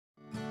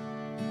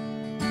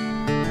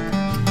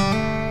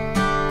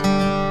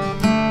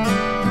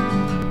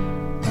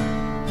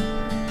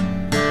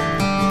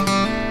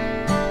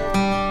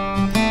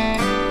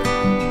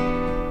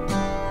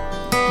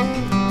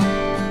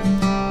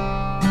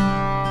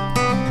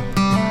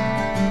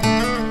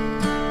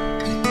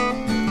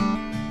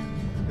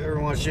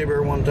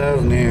Shaper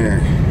 1000 here.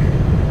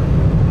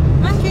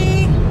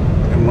 Monkey.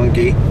 A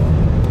monkey.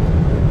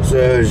 So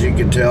as you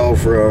can tell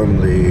from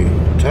the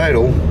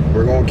title,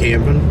 we're going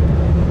camping.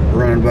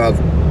 We're running about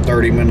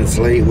 30 minutes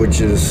late,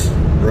 which is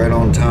right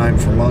on time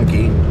for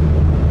Monkey.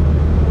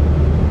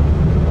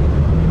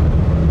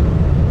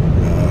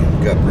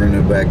 Got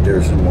Bruno back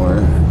there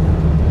somewhere.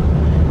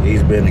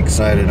 He's been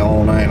excited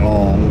all night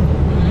long.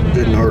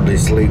 Didn't hardly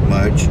sleep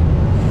much.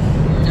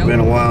 It's been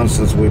a while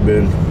since we've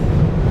been.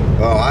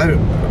 Well, I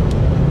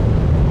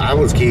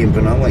was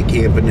camping. I went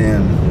camping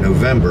in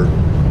November.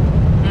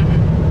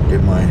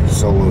 Did my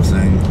solo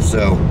thing.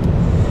 So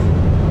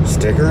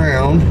stick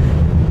around,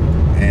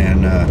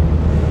 and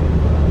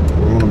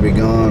we're going to be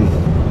gone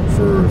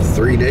for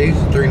 3 days,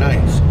 3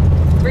 nights.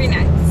 3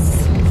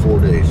 nights. 4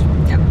 days.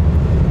 Yep.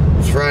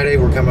 It's Friday.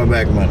 We're coming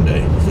back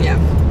Monday. Yep.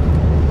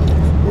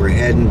 We're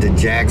heading to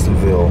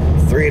Jacksonville.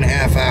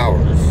 3.5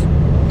 hours.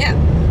 Yep.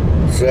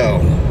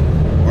 So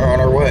we're on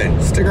our way.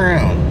 Stick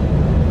around.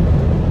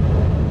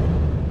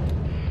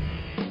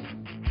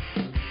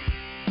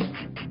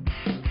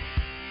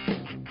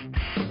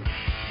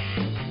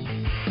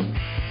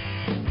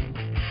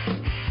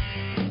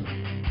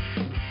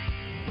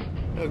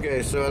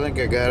 Okay, so I think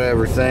I got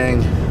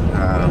everything.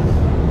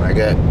 I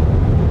got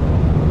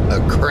a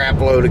crap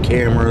load of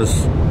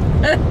cameras.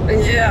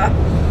 Yeah.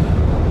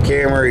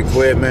 Camera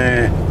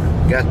equipment.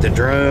 Got the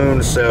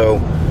drone, so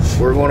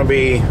we're going to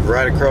be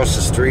right across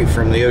the street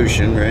from the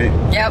ocean, right?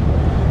 Yep.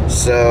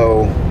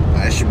 So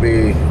I should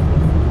be,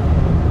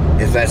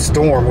 if that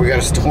storm, we got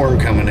a storm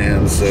coming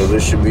in, so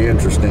this should be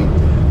interesting.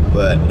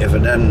 But if it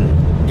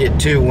doesn't get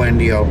too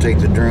windy, I'll take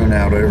the drone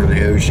out over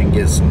the ocean,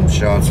 get some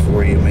shots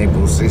for you. Maybe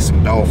we'll see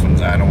some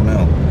dolphins, I don't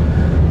know.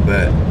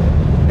 But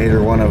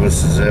neither one of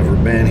us has ever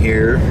been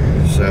here.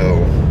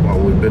 So, well,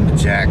 we've been to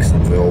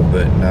Jacksonville,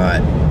 but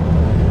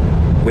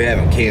we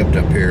haven't camped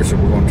up here, so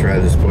we're going to try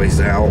this place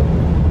out.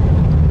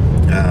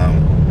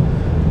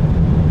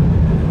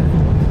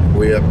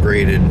 We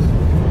upgraded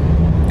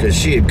because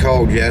she had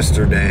called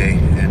yesterday,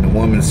 and the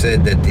woman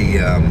said that the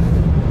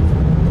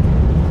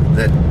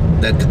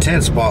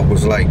tent spot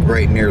was like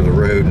right near the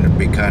road and it'd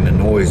be kind of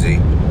noisy.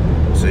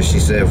 So she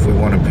said if we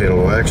want to pay a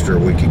little extra,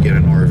 we could get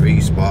an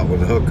RV spot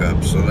with a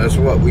hookup. So that's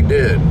what we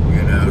did,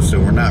 you know. So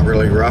we're not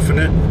really roughing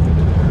it.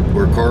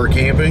 We're car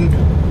camping.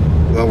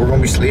 Well, we're going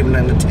to be sleeping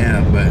in the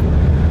tent, but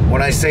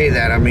when I say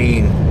that, I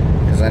mean,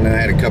 because I know I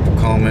had a couple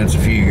comments a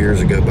few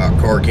years ago about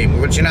car camping,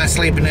 but you're not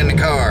sleeping in the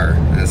car.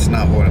 That's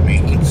not what it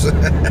means.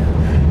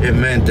 It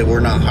meant that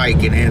we're not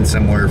hiking in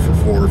somewhere for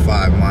 4 or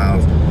 5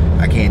 miles.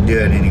 I can't do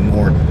it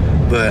anymore.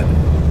 But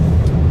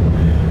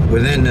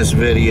within this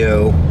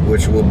video,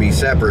 which will be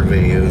separate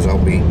videos, I'll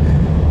be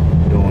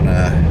doing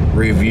a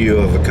review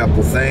of a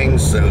couple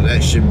things, so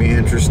that should be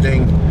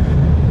interesting.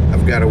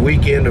 I've got a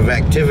weekend of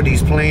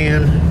activities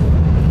planned.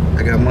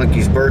 I got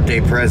Monkey's birthday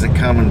present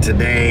coming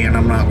today, and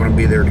I'm not going to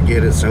be there to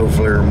get it, so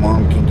hopefully her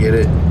mom can get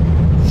it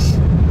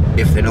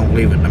if they don't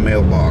leave it in the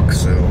mailbox.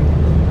 So,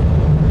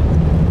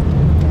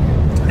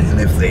 and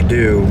if they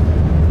do,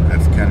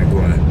 that's kind of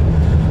going to.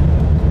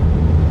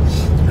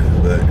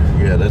 But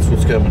yeah, that's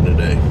what's coming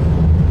today.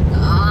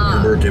 Her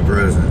birthday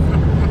present.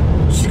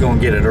 She's going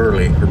to get it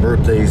early. Her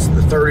birthday's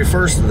the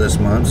 31st of this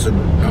month, so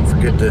don't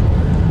forget to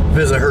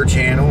visit her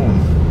channel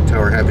and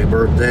tell her happy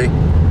birthday.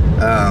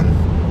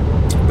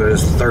 But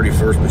it's the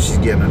 31st, but she's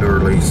getting it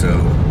early,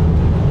 so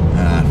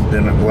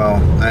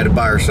well, I had to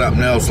buy her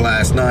something else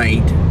last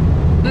night.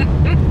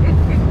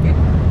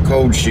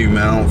 Cold shoe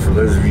mount, for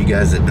those of you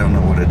guys that don't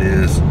know what it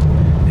is.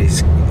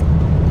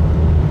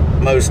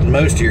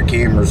 Most of your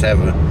cameras have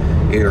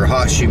either a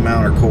hot shoe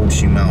mount or cold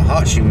shoe mount.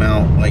 Hot shoe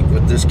mount, like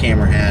what this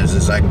camera has,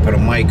 is I can put a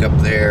mic up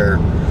there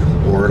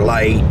or a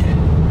light,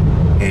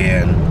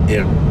 and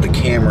the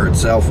camera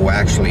itself will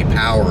actually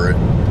power it.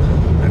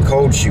 A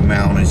cold shoe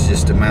mount is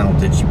just a mount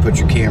that you put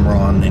your camera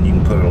on, and you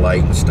can put a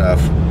light and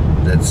stuff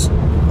that's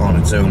on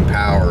its own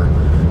power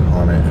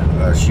on it.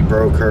 She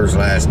broke hers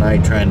last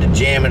night trying to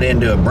jam it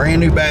into a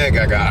brand new bag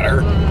I got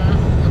her.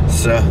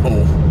 So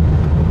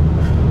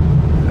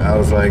I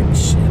was like,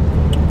 shit.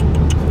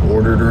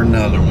 Ordered her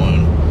another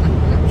one,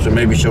 so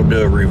maybe she'll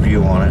do a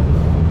review on it.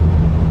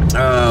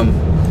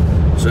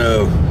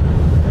 So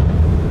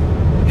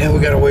yeah, we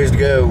got a ways to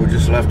go. We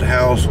just left the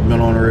house. We've been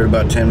on the road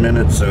about 10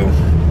 minutes, so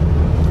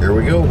here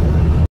we go.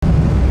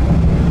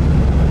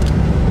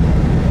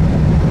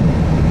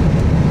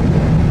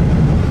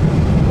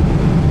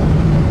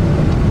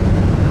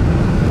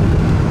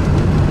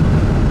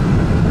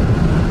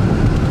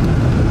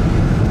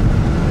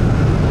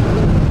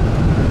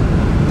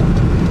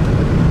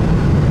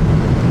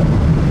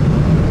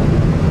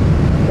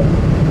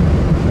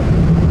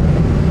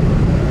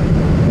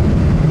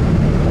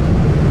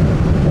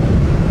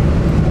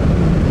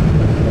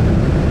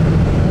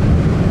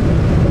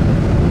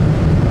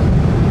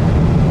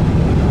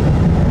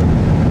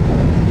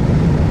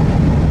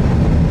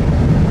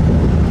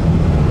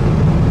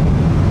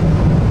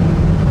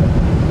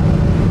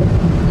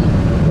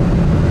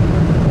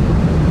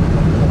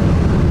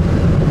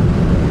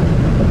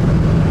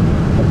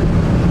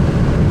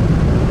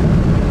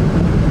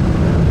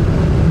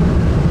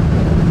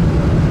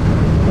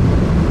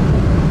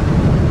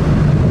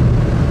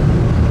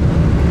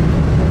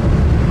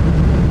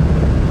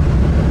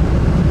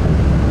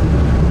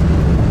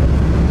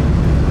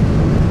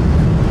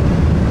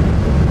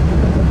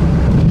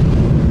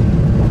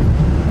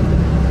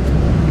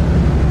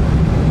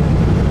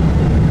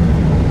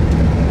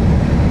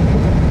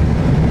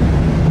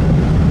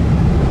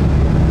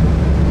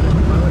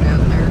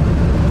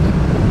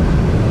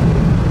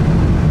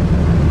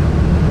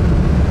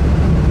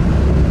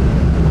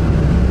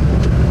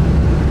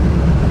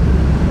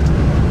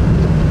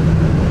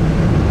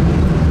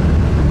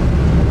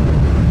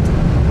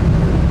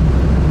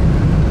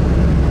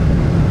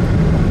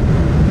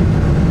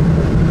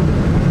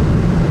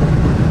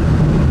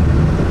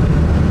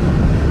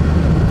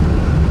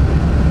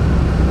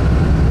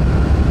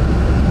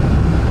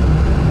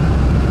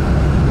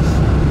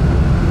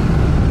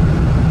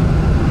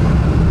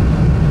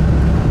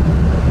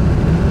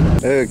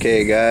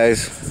 Okay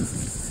guys,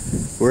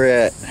 we're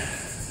at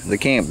the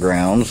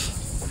campgrounds.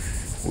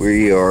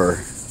 We are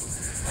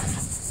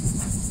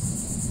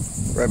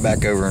right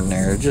back over in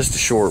there, just a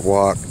short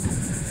walk.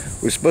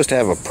 We're supposed to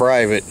have a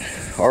private,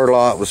 our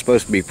lot was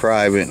supposed to be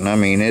private, and I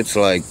mean it's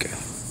like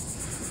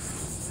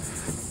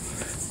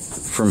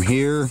from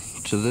here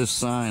to this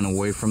sign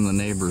away from the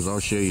neighbors. I'll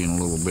show you in a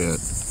little bit.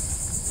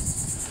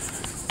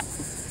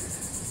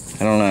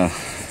 I don't know.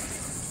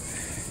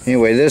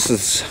 Anyway, this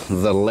is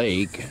the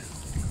lake,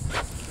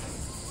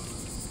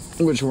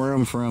 which where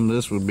I'm from,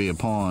 this would be a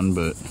pond,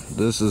 but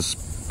this is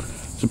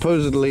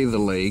supposedly the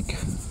lake.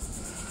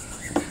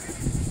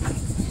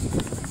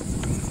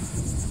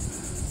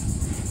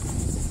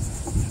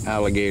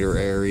 Alligator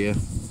area.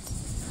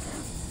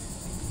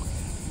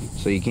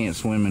 So you can't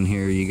swim in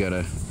here, you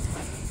gotta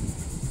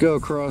go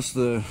across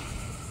the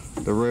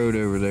road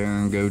over there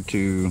and go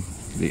to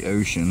the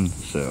ocean.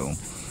 So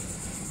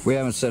we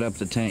haven't set up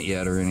the tent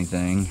yet or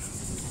anything.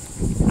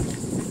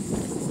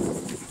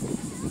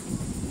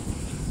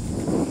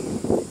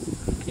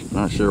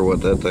 Not sure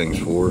what that thing's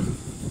for.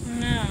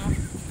 No.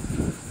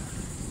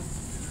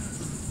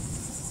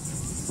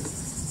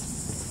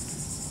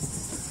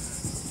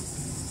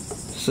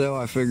 So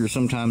I figure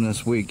sometime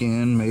this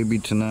weekend, maybe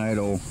tonight,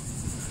 I'll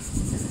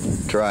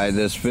try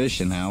this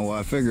fishing out. Well,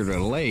 I figured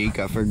a lake,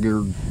 I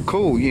figured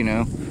cool, you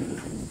know.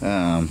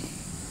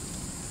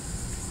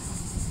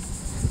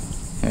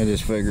 I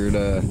just figured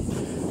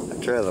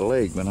I'd try the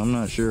lake, but I'm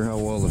not sure how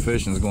well the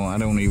fishing's going. I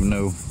don't even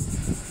know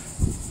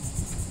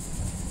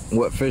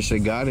what fish they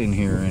got in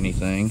here or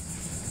anything.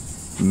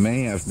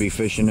 May have to be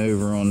fishing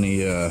over on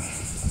the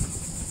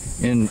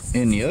in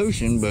the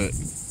ocean, but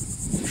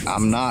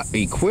I'm not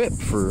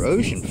equipped for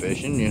ocean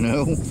fishing, you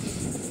know.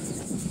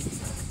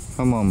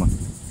 Hi, Mama.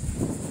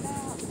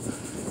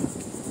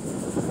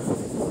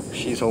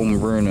 She's holding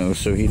Bruno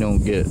so he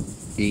don't get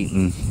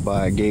eaten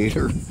by a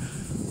gator.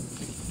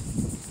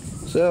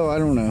 So I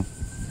don't know.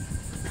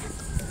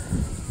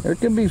 There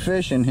could be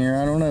fish in here.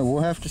 I don't know.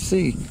 We'll have to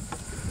see.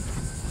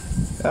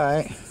 All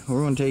right.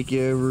 We're going to take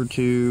you over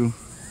to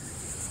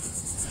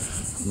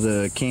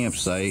the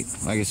campsite.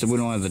 Like I said, we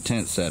don't have the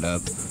tent set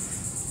up,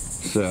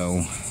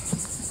 so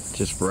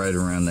just right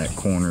around that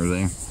corner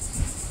there.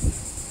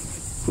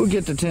 We'll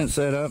get the tent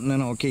set up and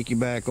then I'll kick you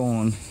back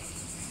on.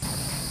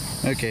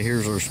 Okay,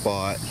 here's our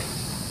spot.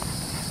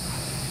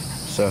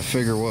 So I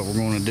figure what we're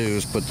going to do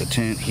is put the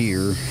tent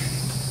here,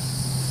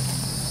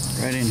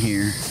 right in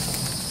here.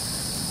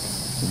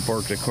 We'll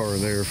park the car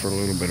there for a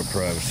little bit of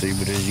privacy,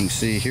 but as you can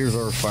see, here's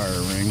our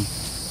fire ring.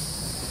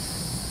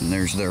 And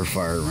there's their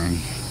fire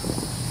ring.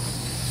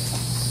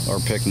 Our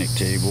picnic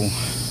table.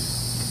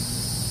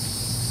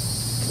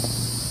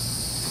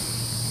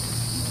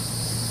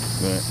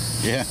 But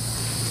yeah,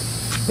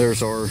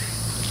 there's our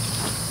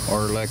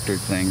electric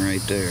thing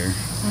right there.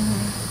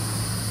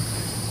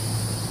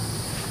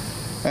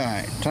 All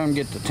right, time to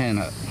get the tent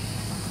up.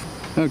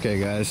 Okay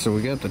guys, so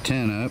we got the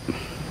tent up.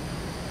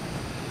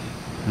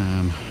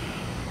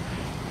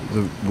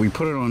 We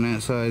put it on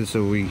that side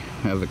so we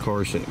have the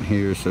car sitting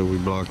here, so we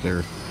block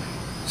their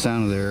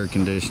sound of the air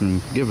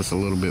conditioning, give us a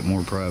little bit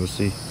more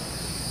privacy.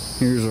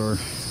 Here's our,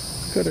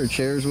 got our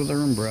chairs with our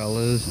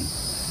umbrellas.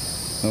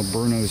 Oh,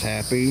 Bruno's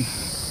happy.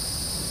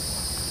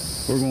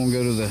 We're gonna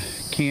go to the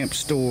camp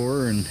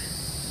store and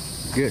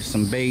get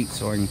some bait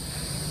so I can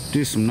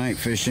do some night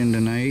fishing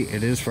tonight.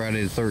 It is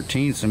Friday the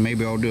 13th, so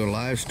maybe I'll do a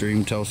live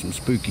stream, tell some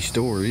spooky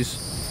stories.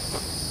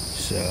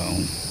 So,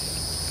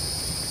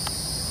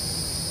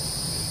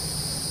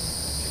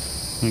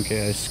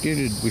 okay,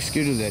 we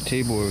scooted that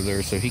table over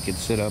there so he could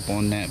sit up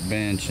on that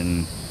bench,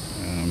 and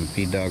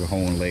he dug a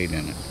hole and laid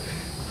in it.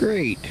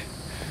 Great.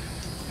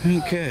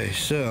 Okay,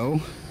 so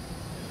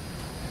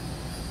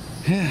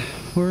yeah,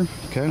 we're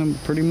kind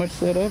of pretty much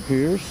set up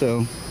here,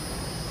 so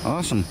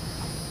awesome.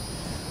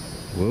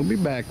 We'll be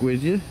back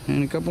with you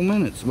in a couple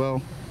minutes.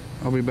 Well,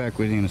 I'll be back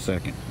with you in a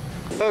second.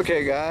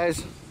 Okay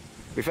guys,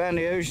 we found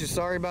the ocean.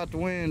 Sorry about the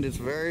wind, it's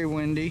very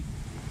windy.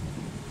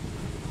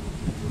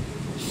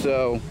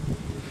 So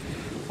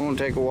we're gonna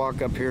take a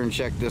walk up here and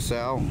check this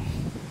out.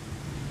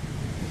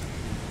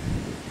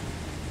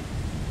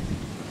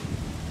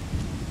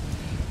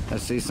 I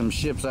see some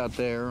ships out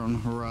there on the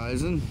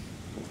horizon.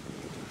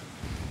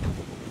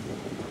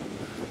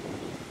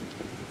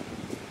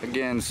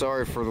 Again,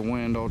 sorry for the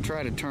wind. I'll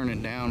try to turn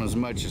it down as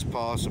much as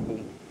possible.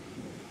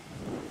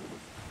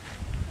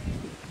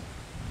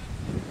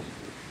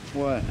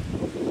 What?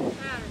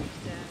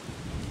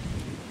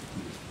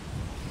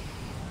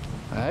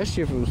 I asked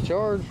you if it was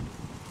charged.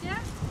 Yeah,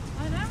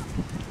 I know.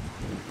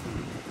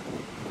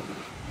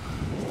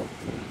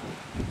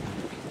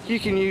 You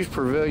can use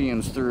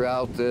pavilions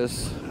throughout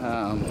this,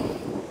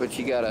 but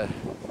you gotta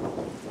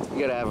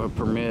have a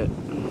permit.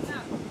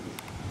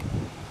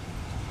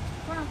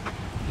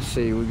 Let's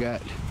see, we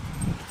got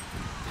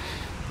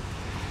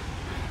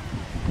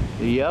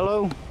the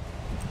yellow,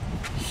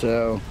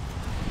 so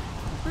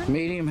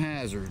medium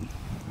hazard.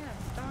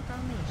 Yeah, stock on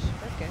leash.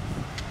 Okay.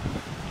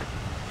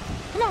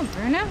 Come on,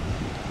 Bruno.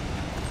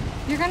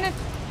 You're gonna.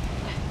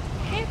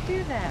 Can't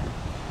do that.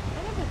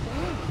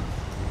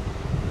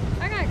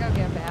 I gotta go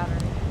get a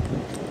battery.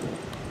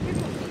 You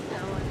can keep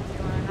going if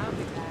you want. I'll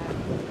be back.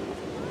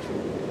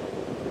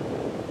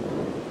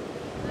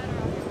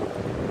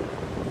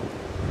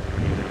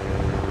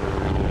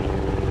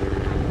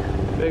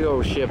 Big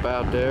old ship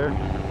out there.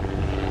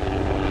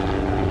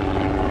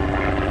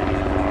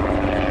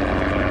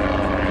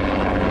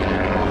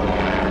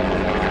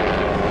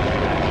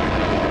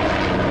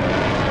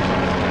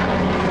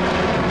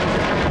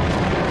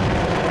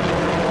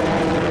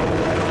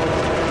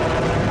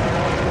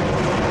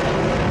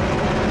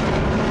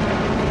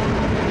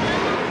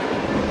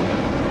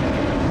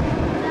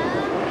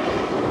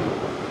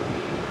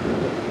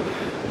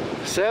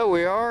 So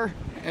we are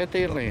at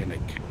the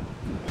Atlantic.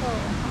 Oh,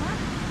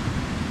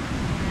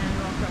 and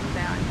we'll come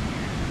down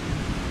here.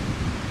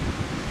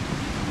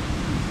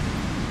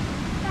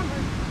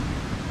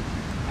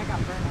 I got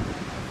burned on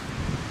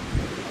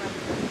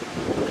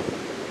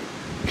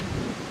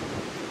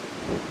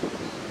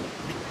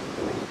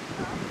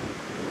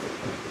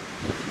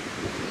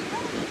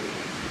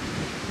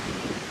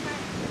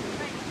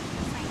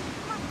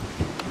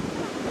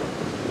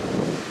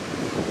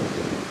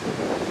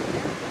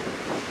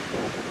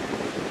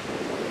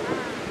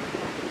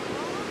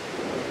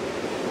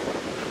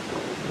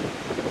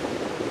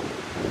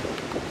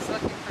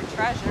my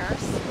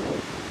treasures.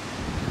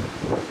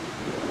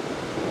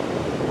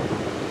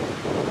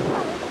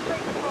 Oh, there's some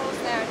big holes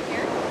down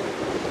here.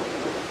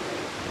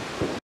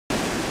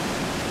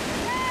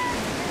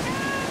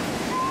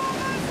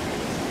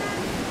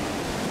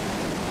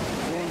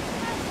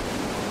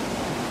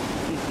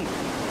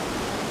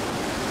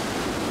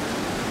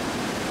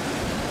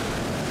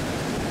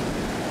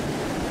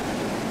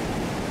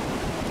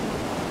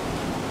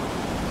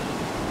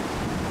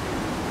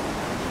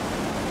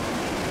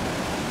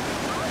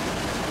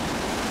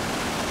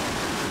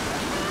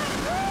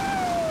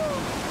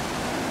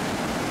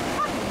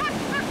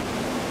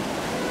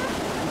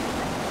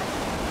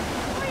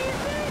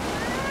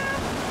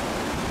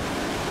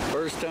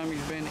 First time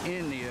he's been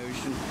in the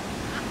ocean.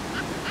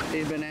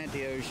 He'd been at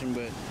the ocean,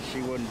 but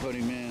she wouldn't put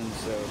him in,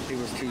 so he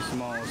was too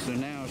small. So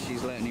now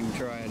she's letting him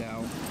try it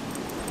out.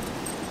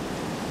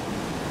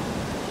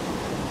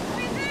 What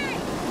do you think?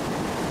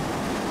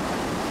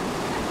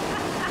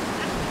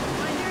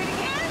 Want to do it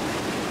again?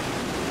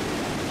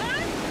 Huh?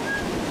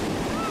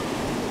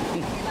 He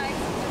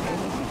likes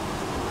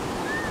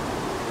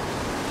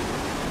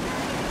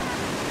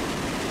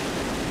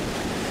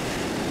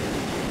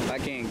it. I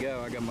can't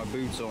go, I got my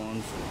boots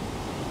on.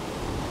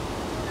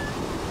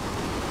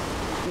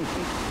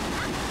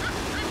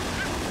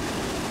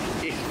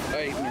 He's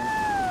fighting her.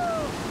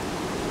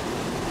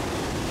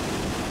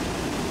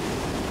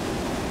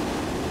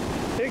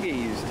 He'll get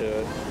used to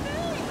it.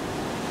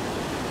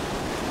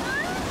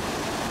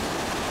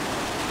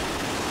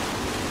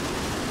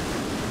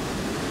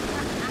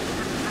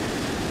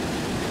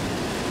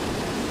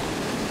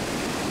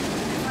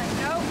 He's like,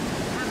 nope,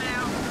 I'm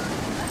out.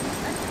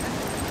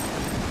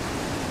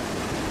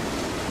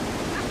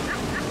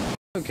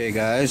 Okay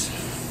guys,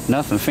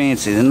 nothing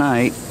fancy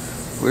tonight.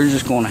 We're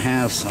just going to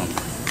have some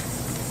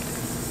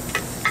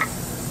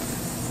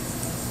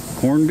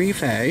corned beef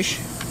hash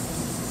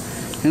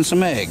and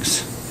some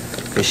eggs.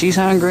 Because she's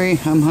hungry,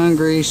 I'm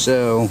hungry,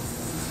 so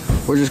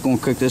we're just going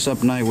to cook this up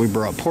tonight. We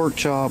brought pork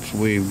chops,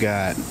 we've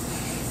got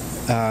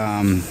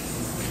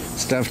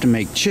stuff to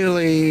make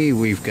chili,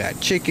 we've got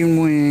chicken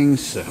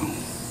wings, so. Ooh.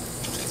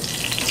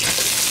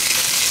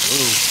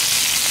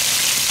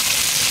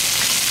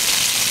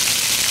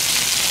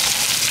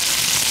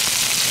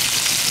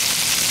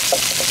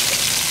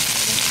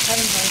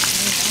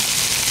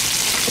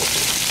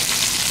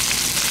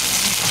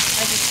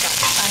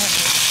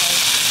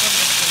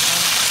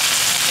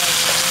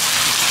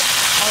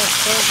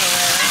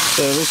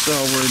 So this is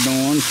all we're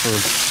doing for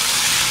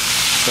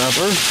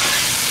supper.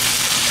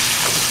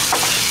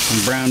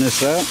 And brown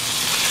this up.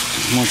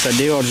 Once I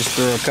do, I'll just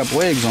throw a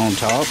couple eggs on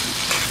top.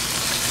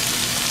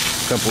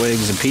 A couple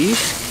eggs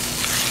apiece.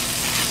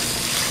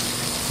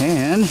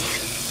 And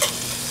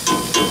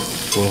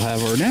we'll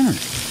have our dinner.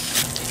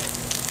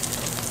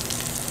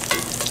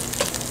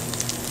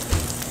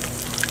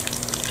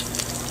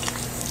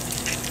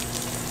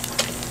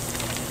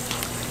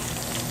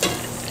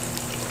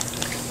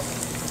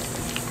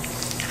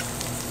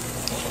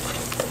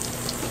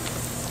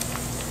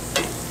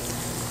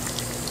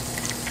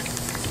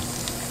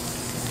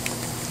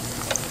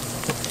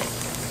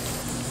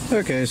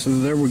 Okay, so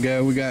there we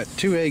go. We got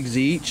 2 eggs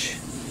each.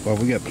 Well,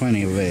 we got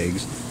plenty of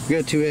eggs. We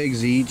got 2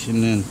 eggs each,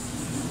 and then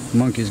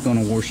Monkey's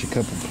gonna wash a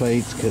couple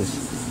plates because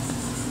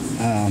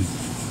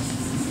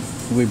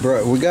we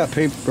got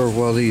paper.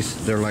 Well,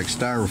 they're like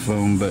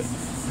styrofoam, but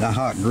the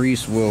hot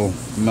grease will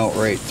melt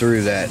right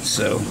through that.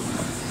 So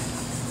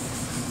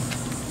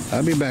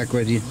I'll be back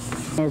with you.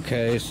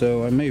 Okay,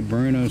 so I made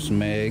Bruno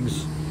some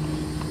eggs.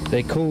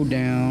 They cooled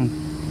down.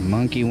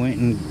 Monkey went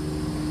and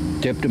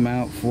dipped him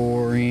out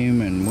for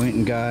him and went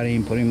and got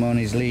him, put him on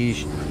his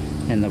leash,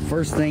 and the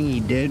first thing he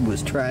did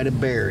was try to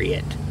bury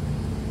it.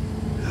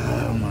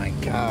 Oh my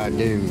God,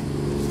 dude.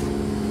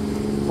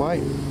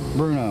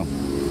 Bruno,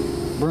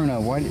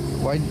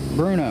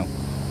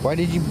 why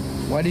did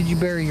you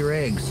bury your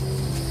eggs?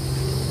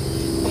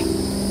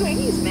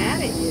 He's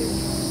mad at you.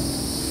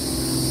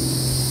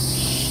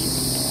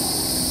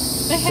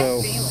 I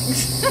have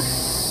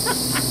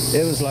feelings.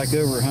 It was like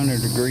over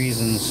 100 degrees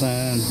in the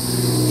sun.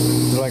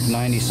 It was like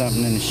 90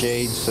 something in the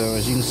shade. So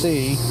as you can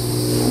see,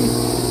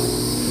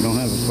 we don't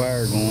have a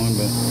fire going,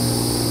 but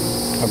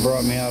I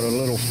brought me out a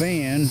little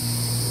fan,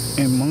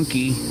 and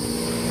Monkey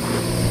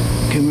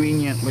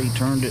conveniently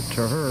turned it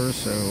to her,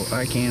 so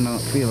I cannot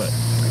feel it.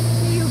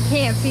 You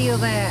can't feel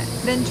that,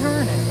 then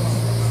turn it.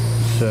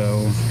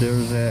 So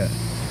there's that.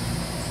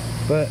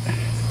 But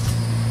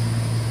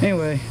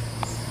anyway,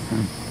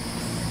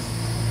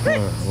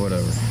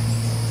 whatever.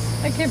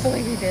 I can't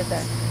believe you did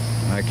that.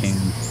 I can.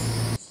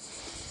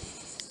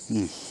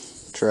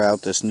 Try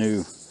out this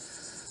new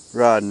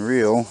rod and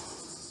reel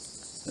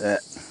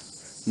that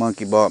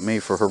Monkey bought me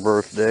for her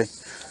birthday.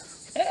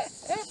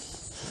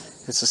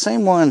 It's the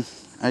same one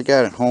I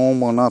got at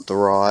home. Well, not the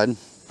rod,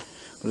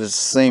 but it's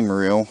the same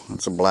reel.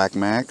 It's a Black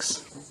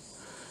Max.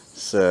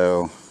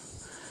 So,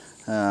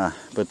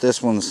 but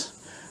this one's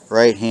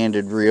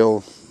right-handed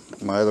reel.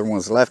 My other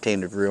one's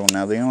left-handed reel.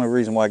 Now, the only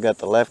reason why I got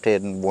the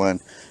left-handed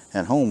one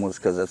at home was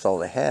because that's all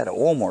they had at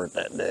Walmart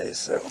that day.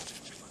 So,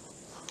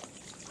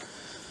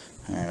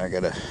 alright, I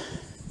gotta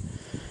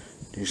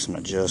do some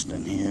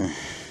adjusting here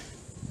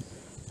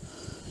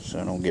so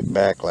I don't get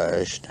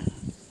backlashed.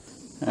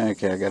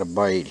 Okay, I got a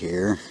bite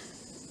here.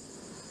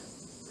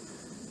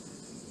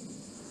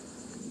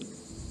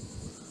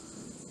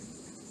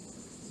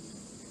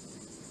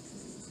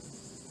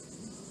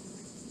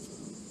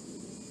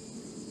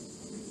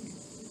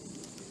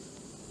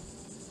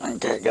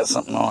 Okay, got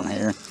something on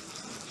here.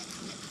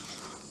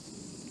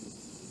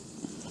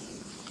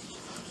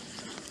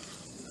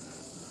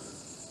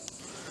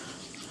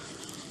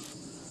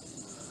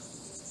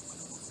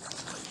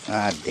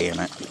 Ah, damn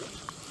it.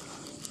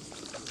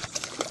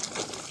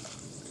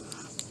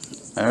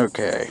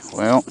 Okay,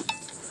 well,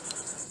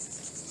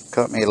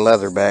 caught me a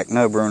leatherback.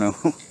 No, Bruno.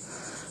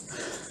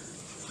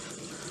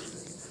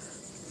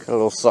 Got a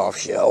little soft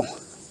shell.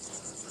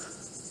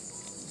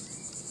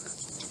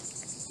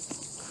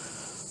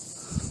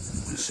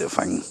 Let's see if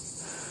I can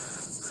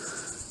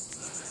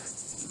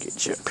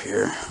get you up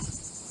here.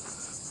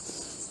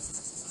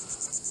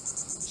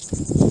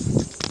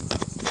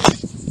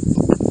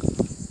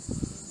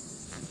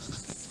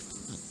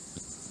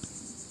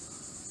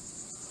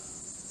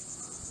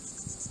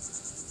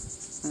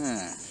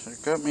 So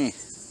it got me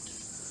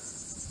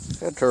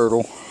a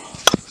turtle.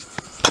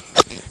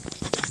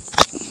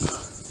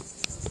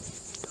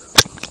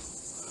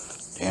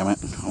 Damn it,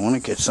 I want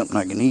to catch something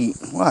I can eat.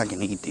 Well, I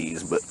can eat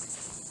these, but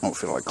I don't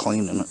feel like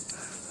cleaning it.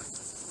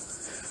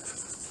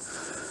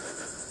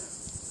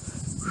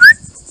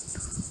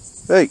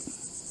 Hey!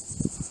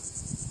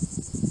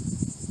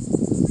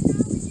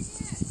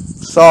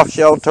 Soft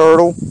shell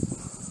turtle.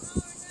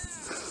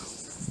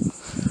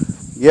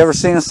 You ever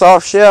seen a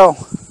soft shell?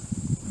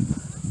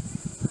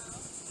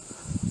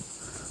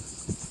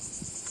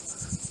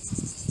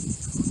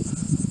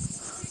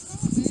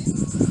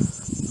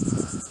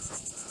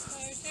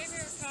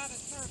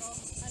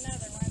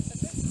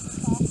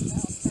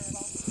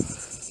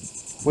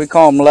 We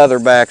call them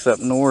leatherbacks up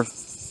north.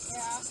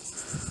 Yeah.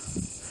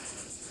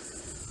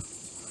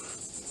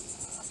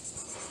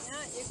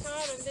 Yeah, you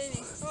caught him, didn't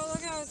you? Oh,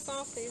 look how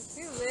soft he is.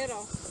 He's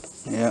little.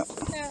 Yeah.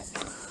 Yeah.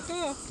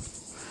 Cool.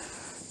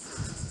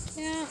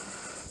 Yeah.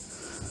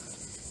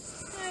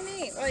 Oh,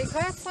 neat. Well, you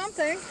caught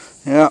something.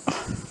 Yeah.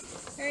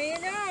 There you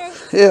go.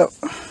 Yep.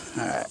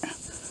 Alright.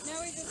 Now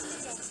we just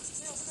need a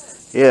nail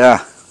cut.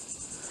 Yeah.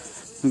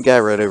 The guy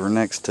right over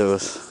next to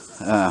us.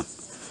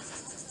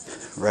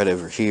 Right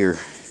over here.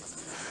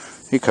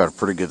 He caught a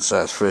pretty good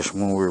sized fish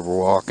when we were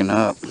walking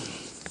up.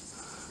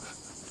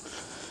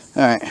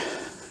 Alright,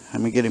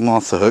 let me get him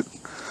off the hook.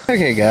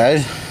 Okay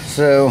guys,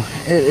 so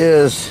it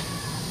is,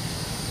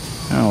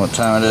 I don't know what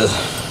time it is.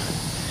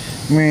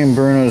 Me and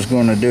Bruno's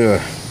going to do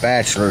a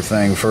bachelor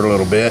thing for a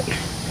little bit.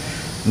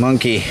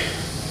 Monkey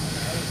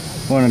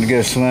wanted to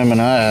go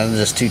swimming. I'm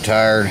just too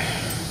tired.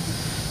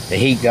 The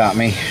heat got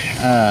me.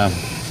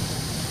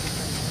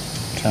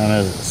 Time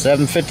is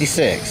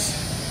 7:56.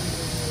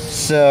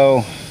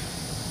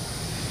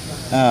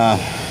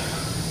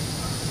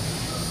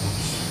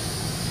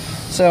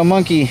 So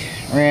Monkey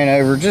ran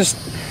over just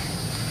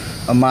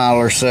a mile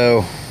or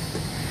so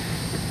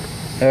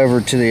over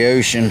to the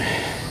ocean.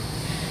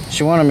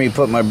 She wanted me to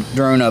put my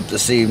drone up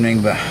this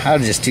evening, but I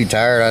was just too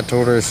tired. I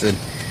told her, I said,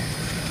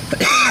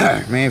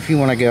 man, if you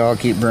want to go, I'll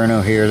keep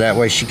Bruno here. That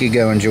way she could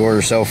go enjoy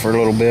herself for a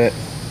little bit.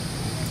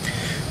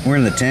 We're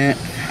in the tent.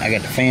 I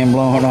got the fan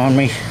blowing on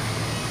me.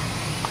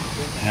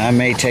 I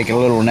may take a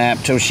little nap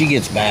till she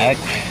gets back.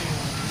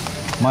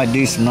 Might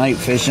do some night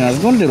fishing. I was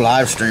going to do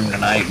live stream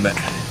tonight, but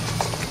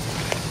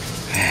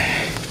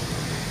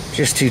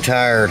just too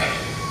tired.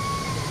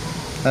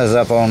 I was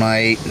up all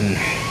night, and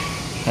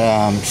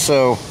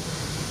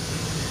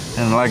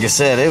and like I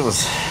said, it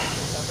was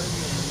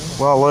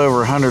well over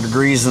 100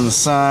 degrees in the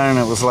sun.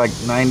 It was like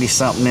 90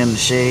 something in the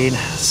shade.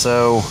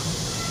 So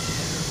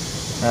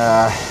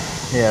yeah,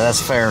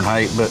 that's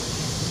Fahrenheit, but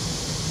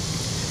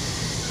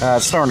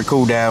it's starting to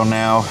cool down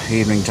now,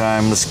 evening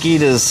time.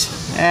 Mosquitoes,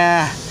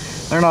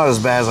 they're not as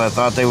bad as I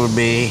thought they would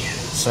be,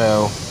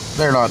 so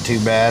they're not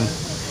too bad.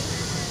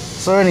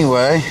 So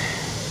anyway,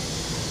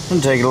 I'm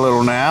gonna take a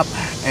little nap,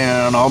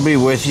 and I'll be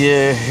with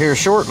you here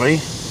shortly.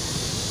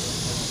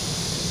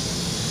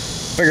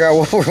 Figure out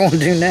what we're gonna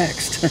do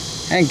next.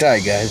 Hang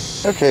tight,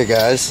 guys. Okay,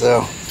 guys,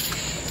 so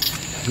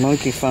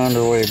Monkey found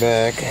her way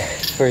back.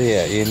 Where you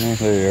at? You know?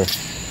 There you are.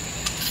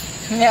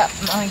 Yep,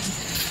 Monkey.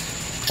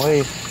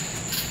 Wait.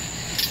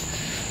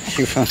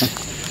 She found. I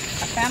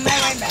found my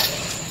way back.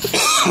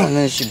 And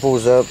then she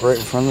pulls up right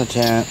in front of the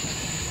tent,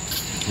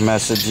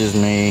 messages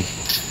me.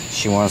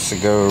 She wants to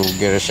go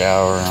get a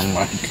shower. I'm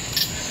like,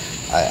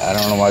 I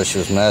don't know why she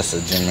was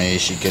messaging me.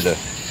 She could have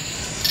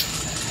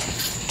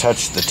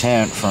touched the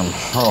tent from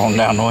rolling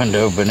down the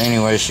window, but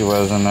anyway, she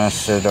wasn't. I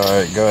said, all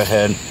right, go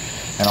ahead,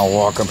 and I'll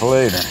walk up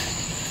later.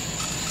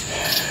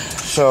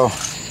 So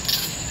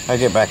I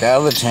get back out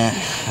of the tent.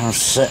 I'm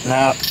sitting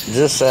out,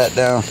 just sat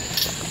down.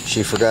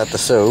 She forgot the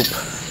soap.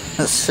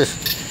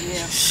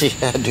 She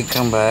had to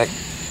come back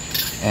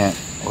and,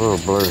 oh,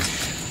 blur.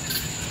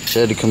 She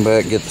had to come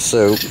back and get the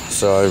soap,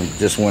 so I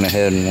just went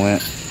ahead and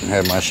went and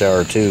had my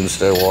shower too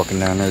instead of walking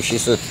down there. She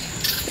said,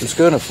 it's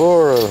good at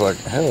 4. I was like,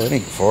 hell, it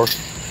ain't 4.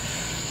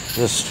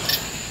 Just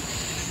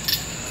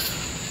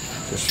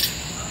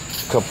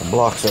a couple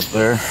blocks up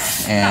there.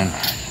 And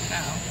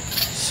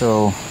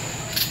so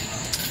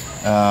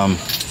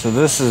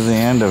this is the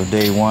end of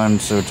day 1.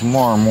 So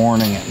tomorrow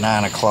morning at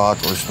 9 o'clock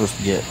we're supposed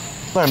to get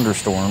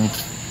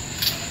thunderstorms.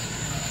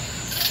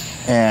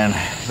 And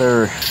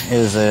there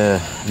is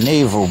a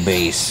naval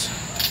base,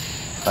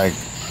 like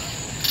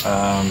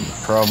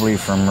probably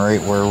from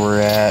right where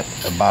we're at,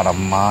 about a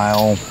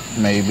mile,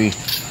 maybe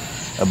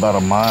about a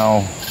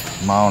mile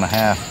and a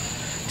half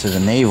to the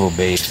naval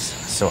base.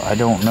 So I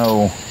don't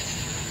know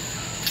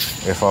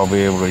if I'll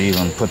be able to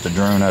even put the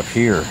drone up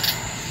here.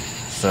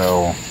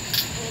 So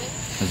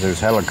there's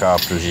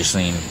helicopters you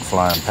seen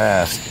flying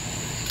past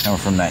coming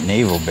from that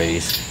naval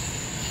base.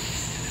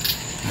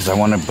 Because I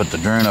wanted to put the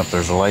drone up.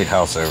 There's a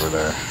lighthouse over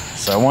there.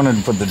 So I wanted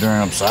to put the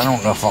drone up, so I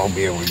don't know if I'll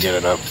be able to get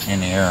it up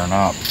in the air or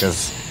not,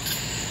 because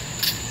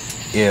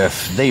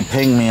if they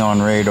ping me on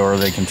radar,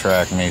 they can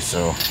track me,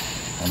 so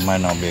it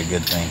might not be a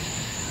good thing.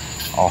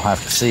 I'll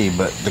have to see.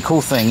 But the cool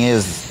thing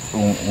is,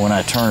 when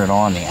I turn it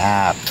on the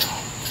app,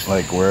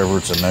 like wherever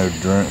it's a no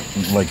drone,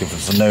 like if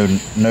it's a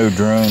no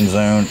drone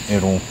zone,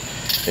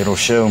 it'll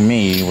show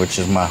me, which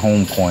is my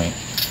home point,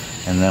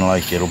 and then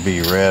like it'll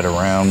be red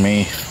around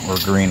me or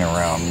green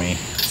around me,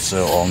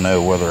 so I'll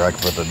know whether I can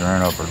put the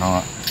drone up or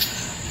not.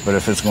 But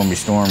if it's going to be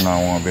storming,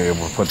 I won't be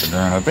able to put the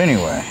drone up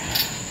anyway.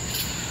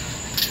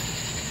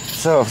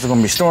 So if it's going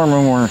to be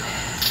storming, I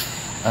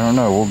don't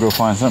know, we'll go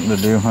find something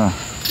to do, huh?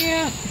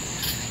 Yeah.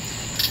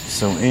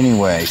 So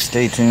anyway,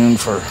 stay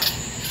tuned for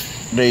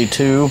day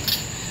 2.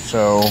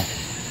 So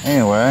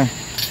anyway,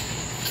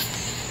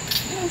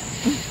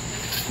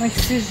 Like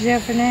Susie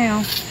for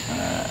now.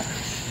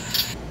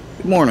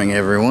 good morning,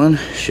 everyone.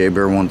 Shea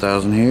Bear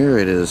 1000 here.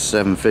 It is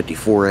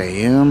 7:54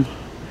 a.m.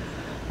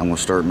 I'm gonna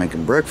start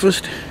making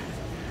breakfast.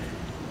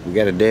 We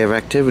got a day of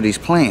activities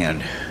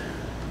planned.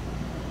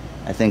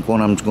 I think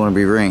one of them's going to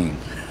be rain.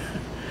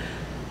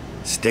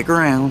 Stick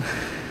around.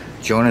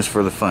 Join us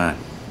for the fun.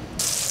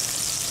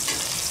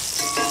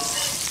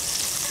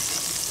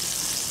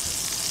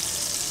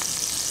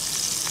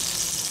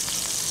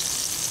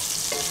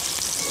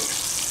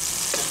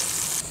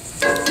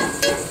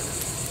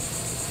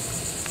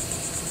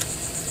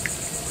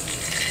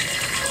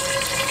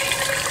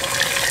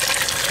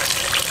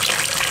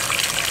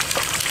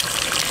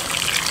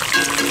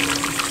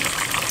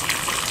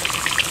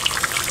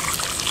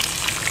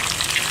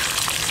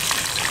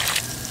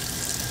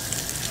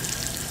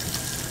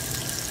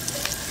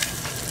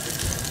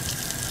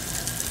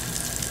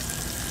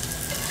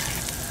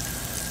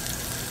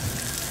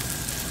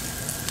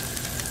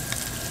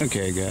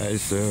 Okay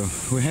guys, so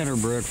we had our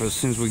breakfast. As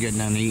soon as we got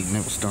done eating,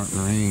 it was starting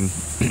to rain.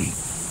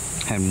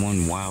 Had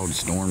one wild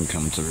storm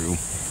come through.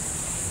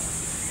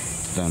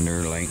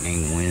 Thunder,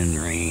 lightning, wind,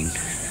 rain.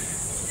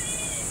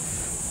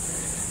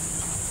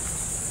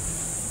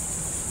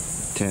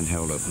 Tent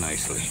held up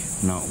nicely.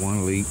 Not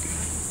one leak.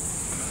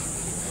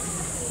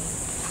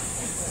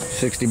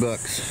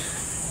 $60.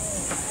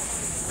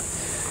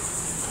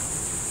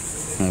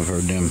 I've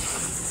heard them.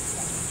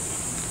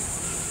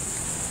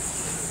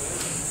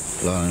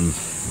 A lot of them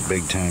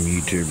big time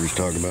YouTubers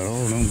talk about,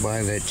 oh, don't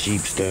buy that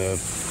cheap stuff,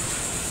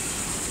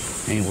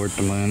 ain't worth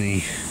the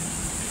money.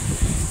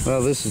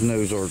 Well, this is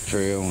Noah's Ark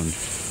Trail and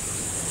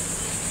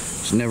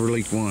it's never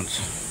leaked once,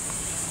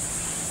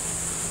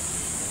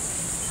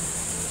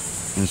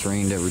 and it's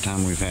rained every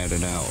time we've had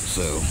it out,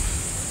 so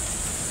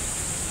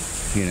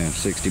you know,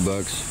 $60,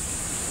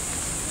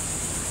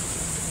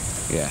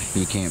 yeah,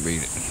 you can't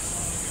beat it.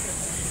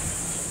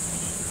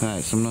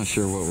 Alright, so I'm not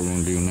sure what we're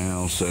going to do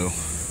now, so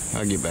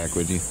I'll get back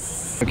with you.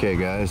 Okay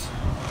guys,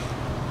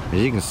 as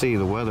you can see,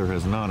 the weather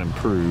has not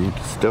improved.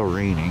 It's still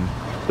raining,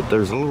 but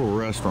there's a little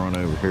restaurant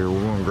over here.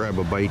 We're gonna grab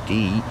a bite to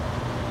eat.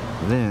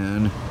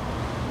 Then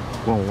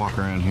we'll walk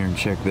around here and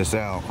check this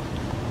out.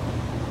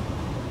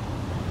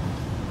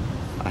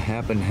 I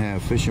happen to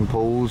have fishing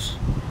poles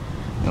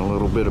and a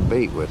little bit of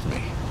bait with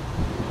me.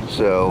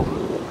 So,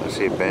 I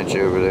see a bench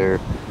over there.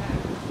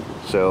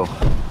 So,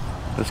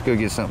 let's go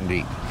get something to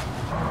eat.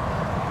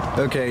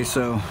 Okay,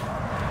 so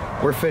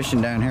we're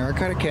fishing down here. I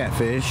caught a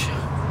catfish.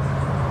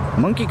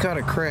 Monkey caught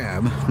a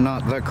crab,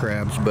 not the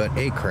crabs, but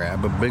a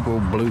crab, a big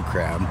old blue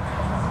crab.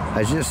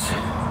 I just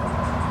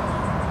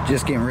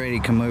getting ready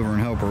to come over and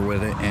help her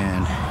with it,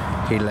 and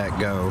he let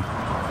go.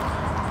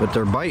 But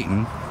they're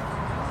biting.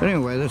 But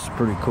anyway, this is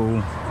pretty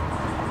cool.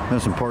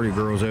 There's some party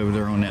girls over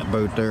there on that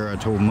boat there. I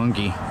told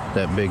Monkey,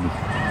 that big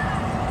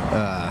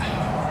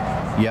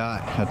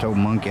yacht, I told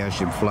Monkey I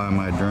should fly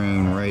my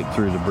drone right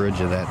through the bridge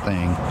of that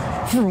thing.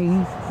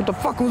 Vroom. What the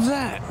fuck was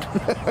that?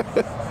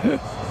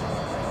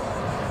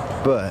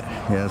 But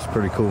yeah, it's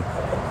pretty cool.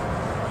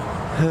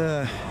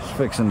 It's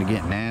fixing to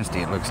get nasty,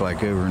 it looks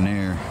like, over in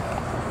there.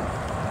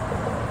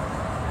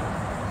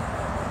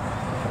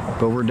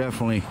 But we're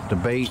definitely, the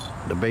bait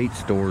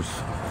store's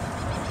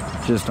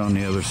just on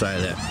the other side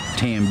of that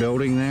tan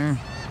building there.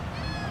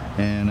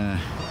 And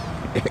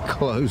it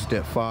closed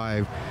at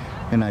 5,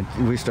 and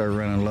we started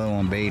running low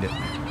on bait at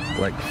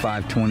like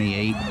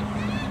 5:28,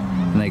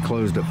 and they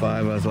closed at 5.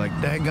 I was like,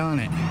 daggone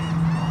it.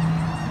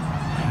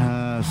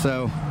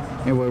 So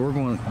anyway, we're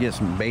going to get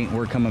some bait.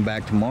 We're coming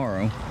back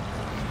tomorrow,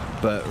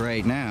 but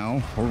right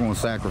now we're going to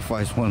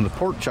sacrifice one of the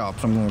pork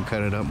chops. I'm going to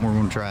cut it up and we're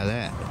going to try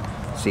that,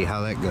 see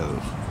how that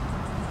goes.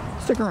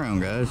 Stick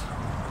around, guys.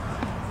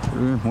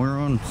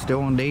 We're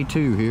still on day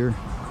 2 here.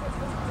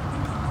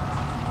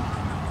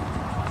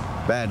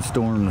 Bad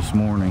storm this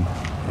morning.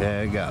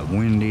 Yeah, it got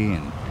windy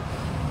and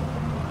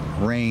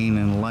rain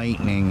and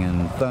lightning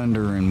and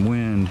thunder and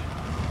wind.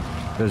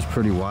 It was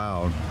pretty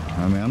wild.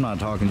 I mean, I'm not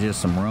talking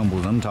just some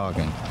rumbles. I'm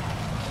talking,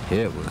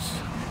 it was,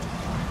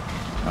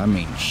 I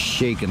mean,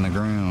 shaking the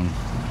ground,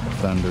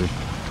 thunder.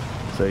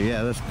 So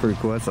yeah, that's pretty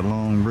cool. That's a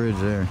long bridge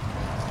there.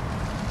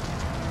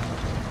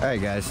 All right,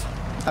 guys,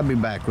 I'll be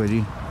back with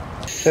you.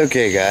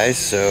 Okay, guys,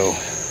 so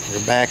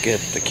we're back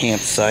at the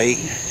campsite.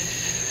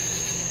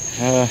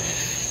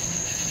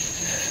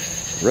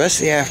 Rest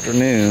of the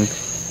afternoon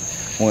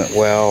went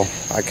well.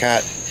 I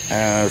caught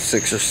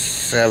 6 or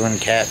 7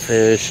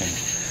 catfish and a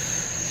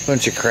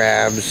bunch of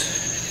crabs.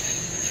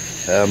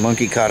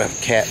 Monkey caught a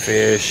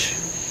catfish,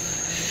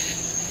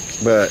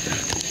 but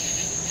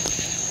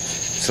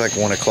it's like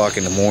 1 o'clock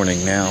in the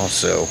morning now,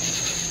 so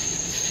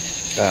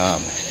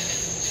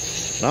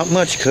not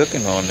much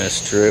cooking on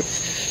this trip.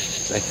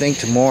 I think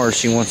tomorrow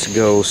she wants to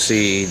go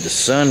see the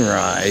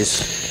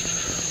sunrise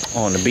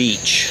on the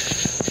beach,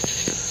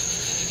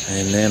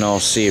 and then I'll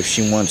see if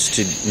she wants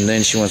to, and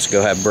then she wants to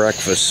go have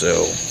breakfast.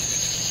 So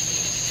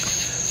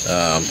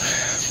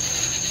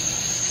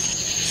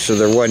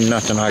there wasn't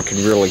nothing I could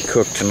really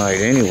cook tonight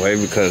anyway,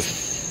 because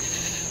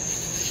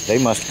they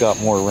must have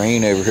got more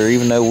rain over here,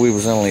 even though we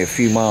was only a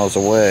few miles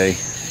away.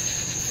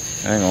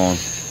 Hang on.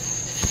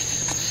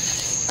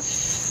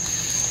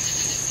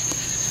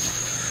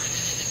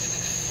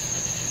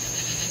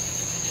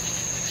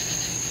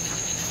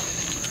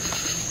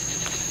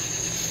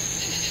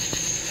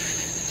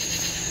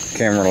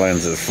 Camera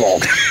lens is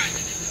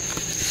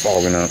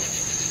fogging up.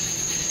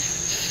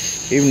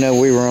 Even though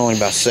we were only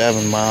about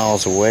 7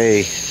 miles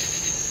away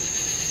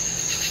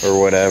or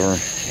whatever.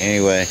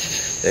 Anyway,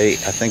 I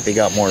think they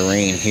got more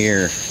rain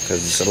here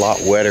because it's a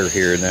lot wetter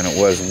here than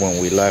it was when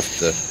we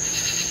left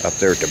up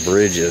there at the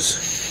bridges.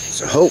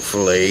 So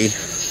hopefully,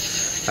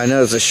 I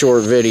know it's a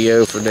short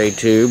video for day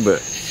 2,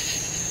 but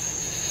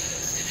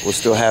we'll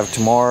still have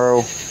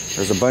tomorrow.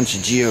 There's a bunch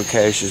of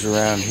geocaches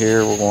around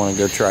here we're going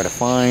to go try to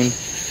find.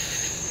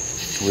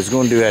 I was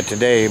going to do that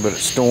today, but it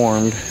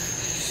stormed.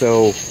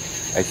 So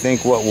I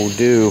think what we'll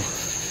do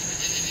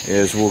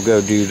is we'll go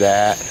do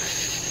that.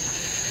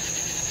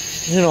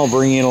 And I'll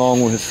bring you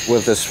along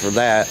with us for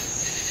that.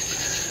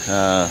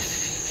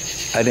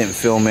 I didn't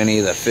film any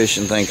of the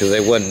fishing thing because they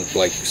wasn't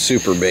like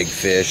super big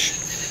fish.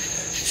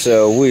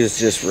 So we was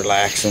just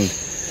relaxing.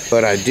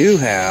 But I do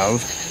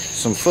have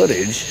some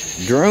footage,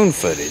 drone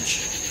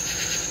footage.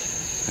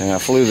 And I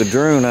flew the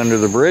drone under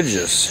the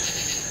bridges.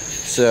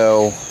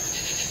 So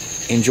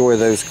enjoy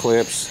those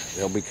clips.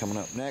 They'll be coming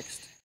up next.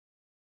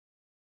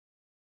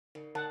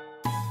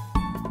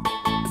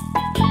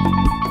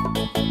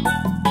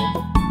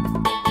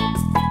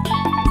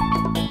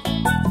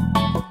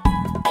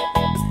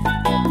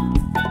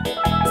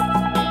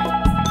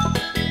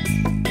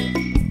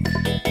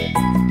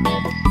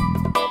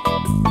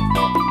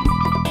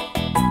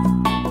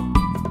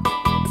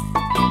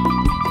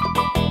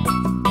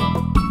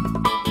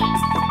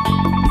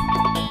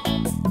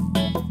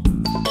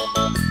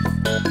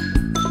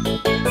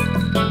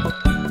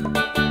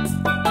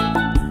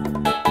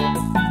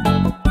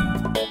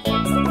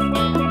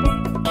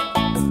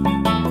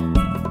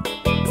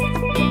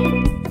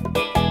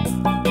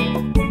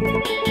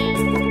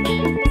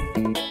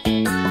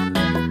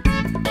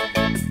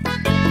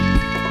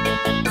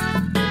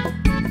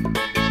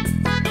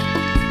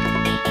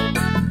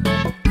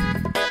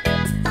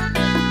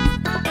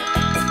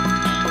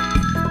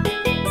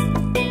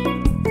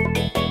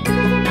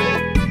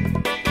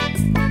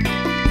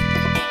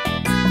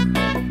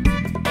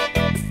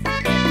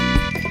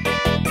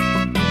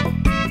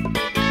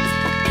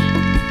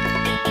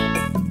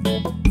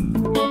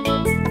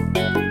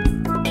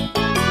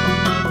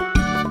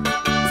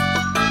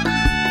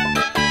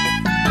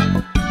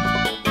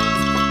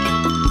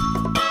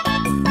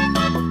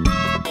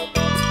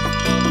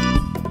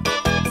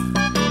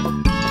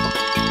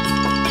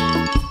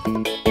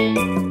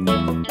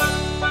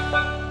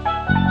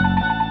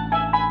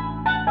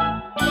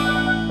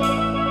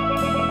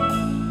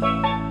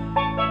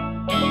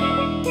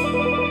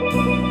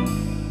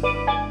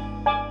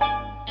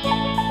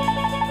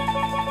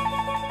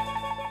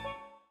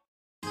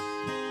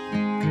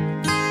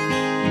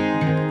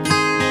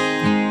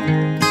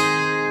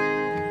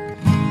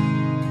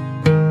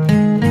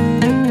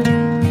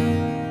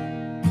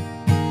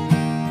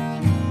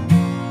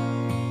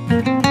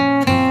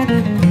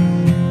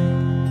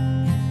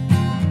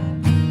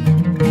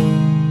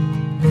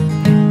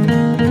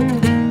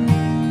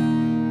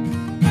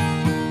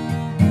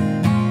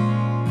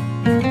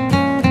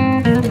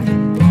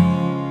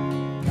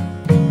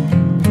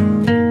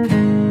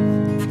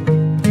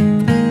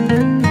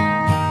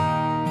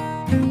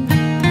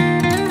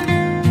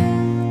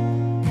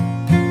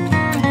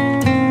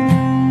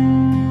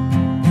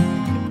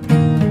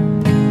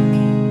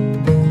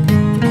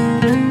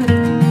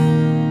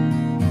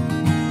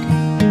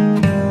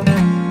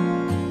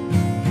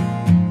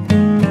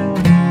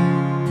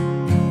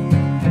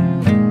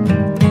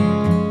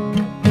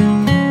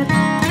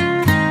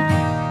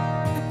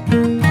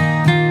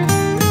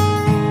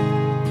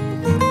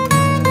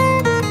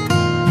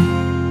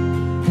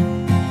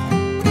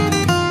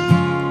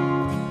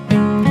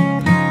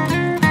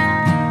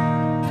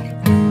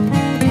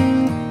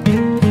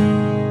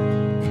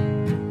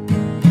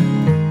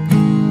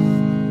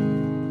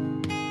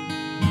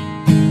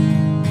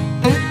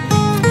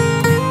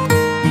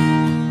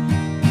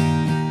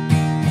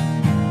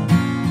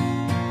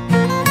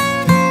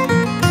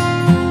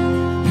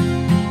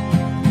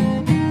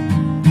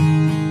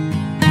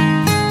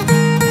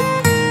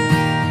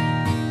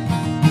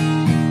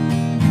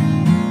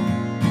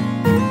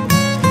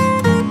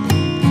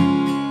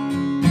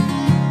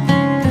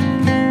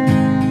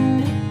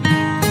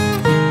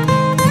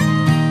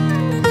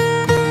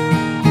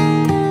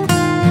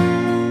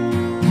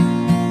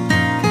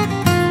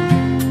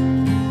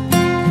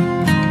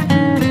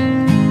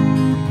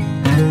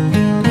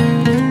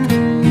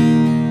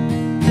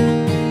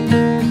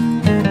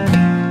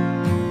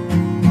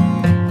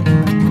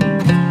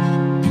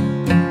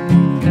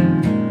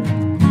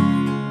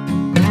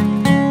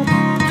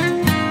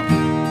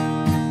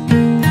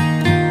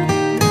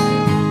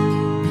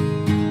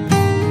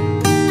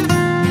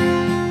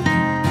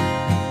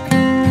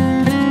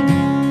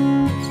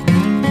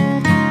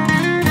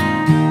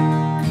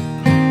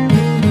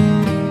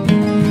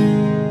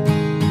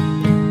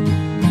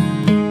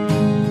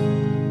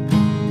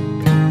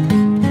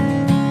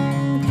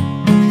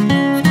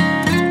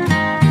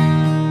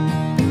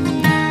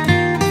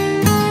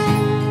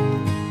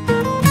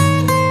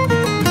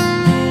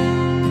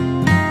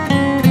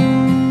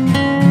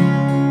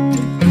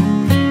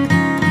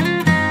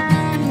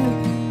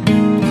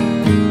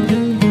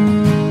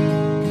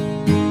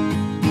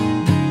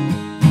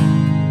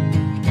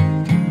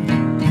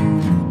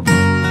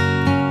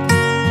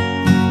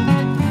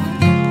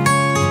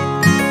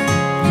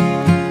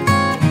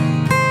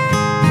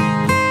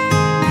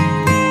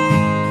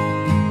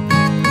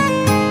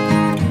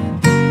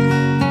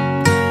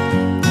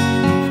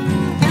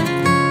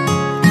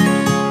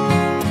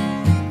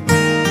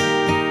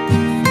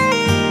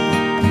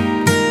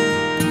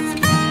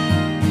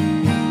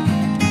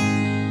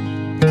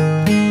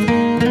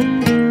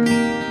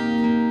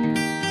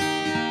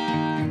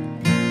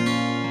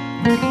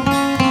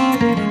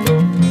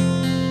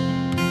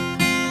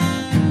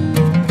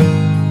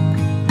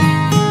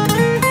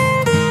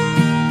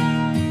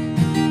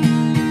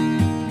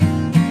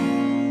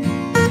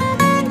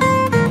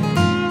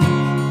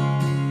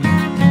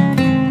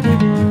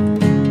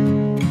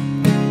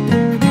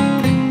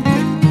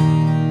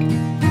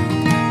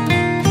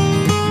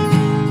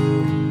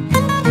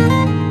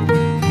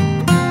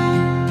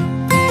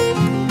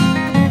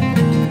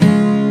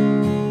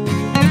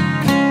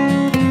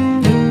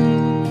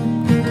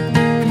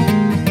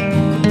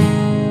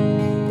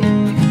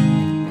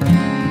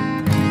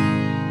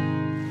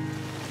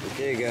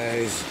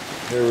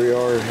 Here we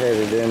are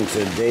headed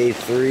into day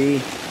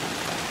 3.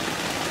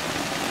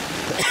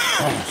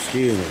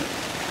 Excuse me.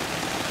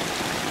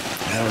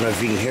 I don't know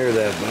if you can hear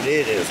that, but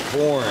it is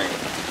pouring.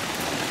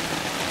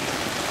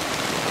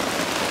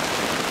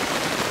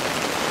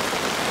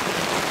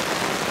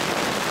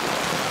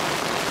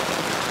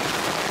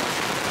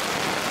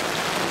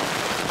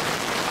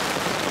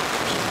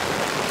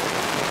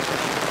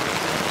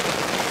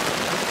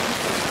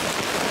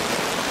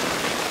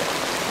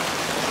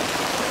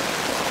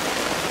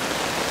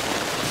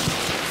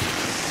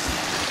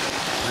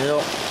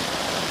 Well,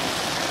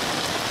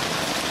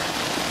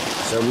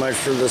 so much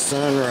for the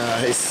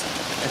sunrise.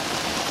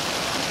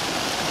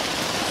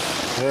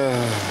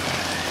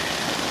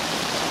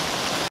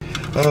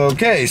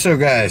 Okay, so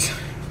guys,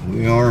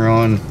 we are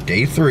on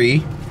day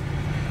 3,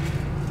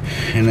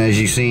 and as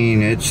you've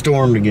seen, it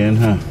stormed again,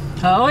 huh?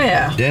 Oh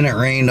yeah. Then it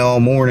rained all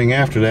morning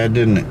after that,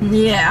 didn't it?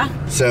 Yeah.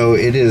 So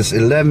it is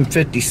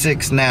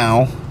 11:56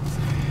 now,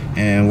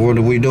 and what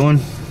are we doing?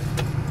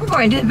 We're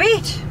going to the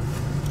beach.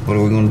 What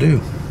are we going to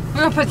do? We're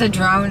going to put the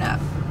drone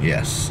up.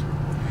 Yes.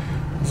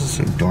 This is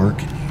so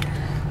dark.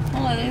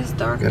 Well, it is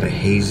dark. Got a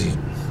hazy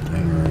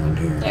thing around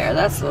here. There,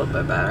 that's a little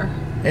bit better.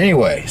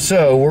 Anyway,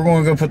 so we're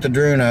going to go put the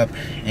drone up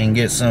and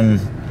get some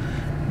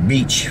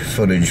beach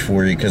footage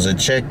for you, because I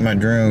checked my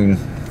drone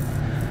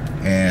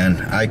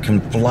and I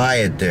can fly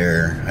it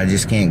there. I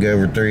just can't go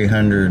over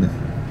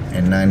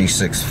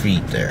 396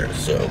 feet there.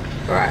 So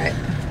Right.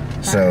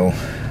 So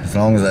as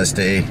long as I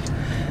stay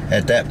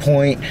at that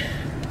point,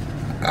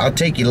 I'll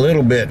take you a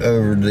little bit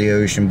over the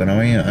ocean, but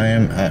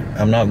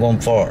I'm not going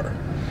far.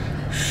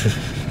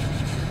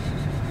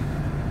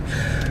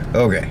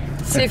 Okay.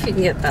 See if you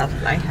can get that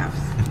lighthouse.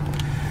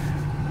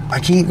 I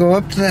can't go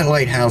up to that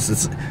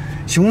lighthouse.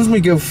 She wants me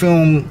to go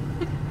film.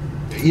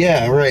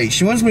 Yeah, right.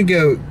 She wants me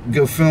to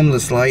go film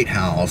this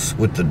lighthouse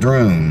with the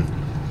drone,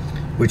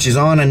 which is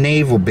on a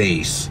naval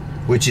base,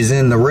 which is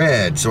in the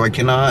red, so I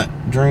cannot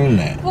drone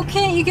that. Well,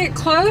 can't you get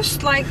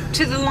close, like,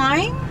 to the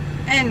line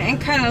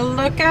and kind of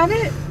look at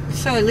it?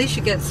 So at least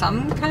you get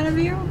some kind of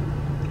view?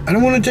 I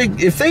don't want to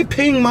take... If they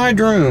ping my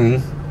drone...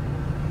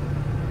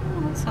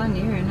 Well, that's on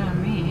you, not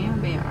me. I'll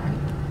be alright.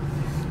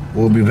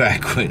 We'll be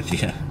back with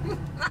you.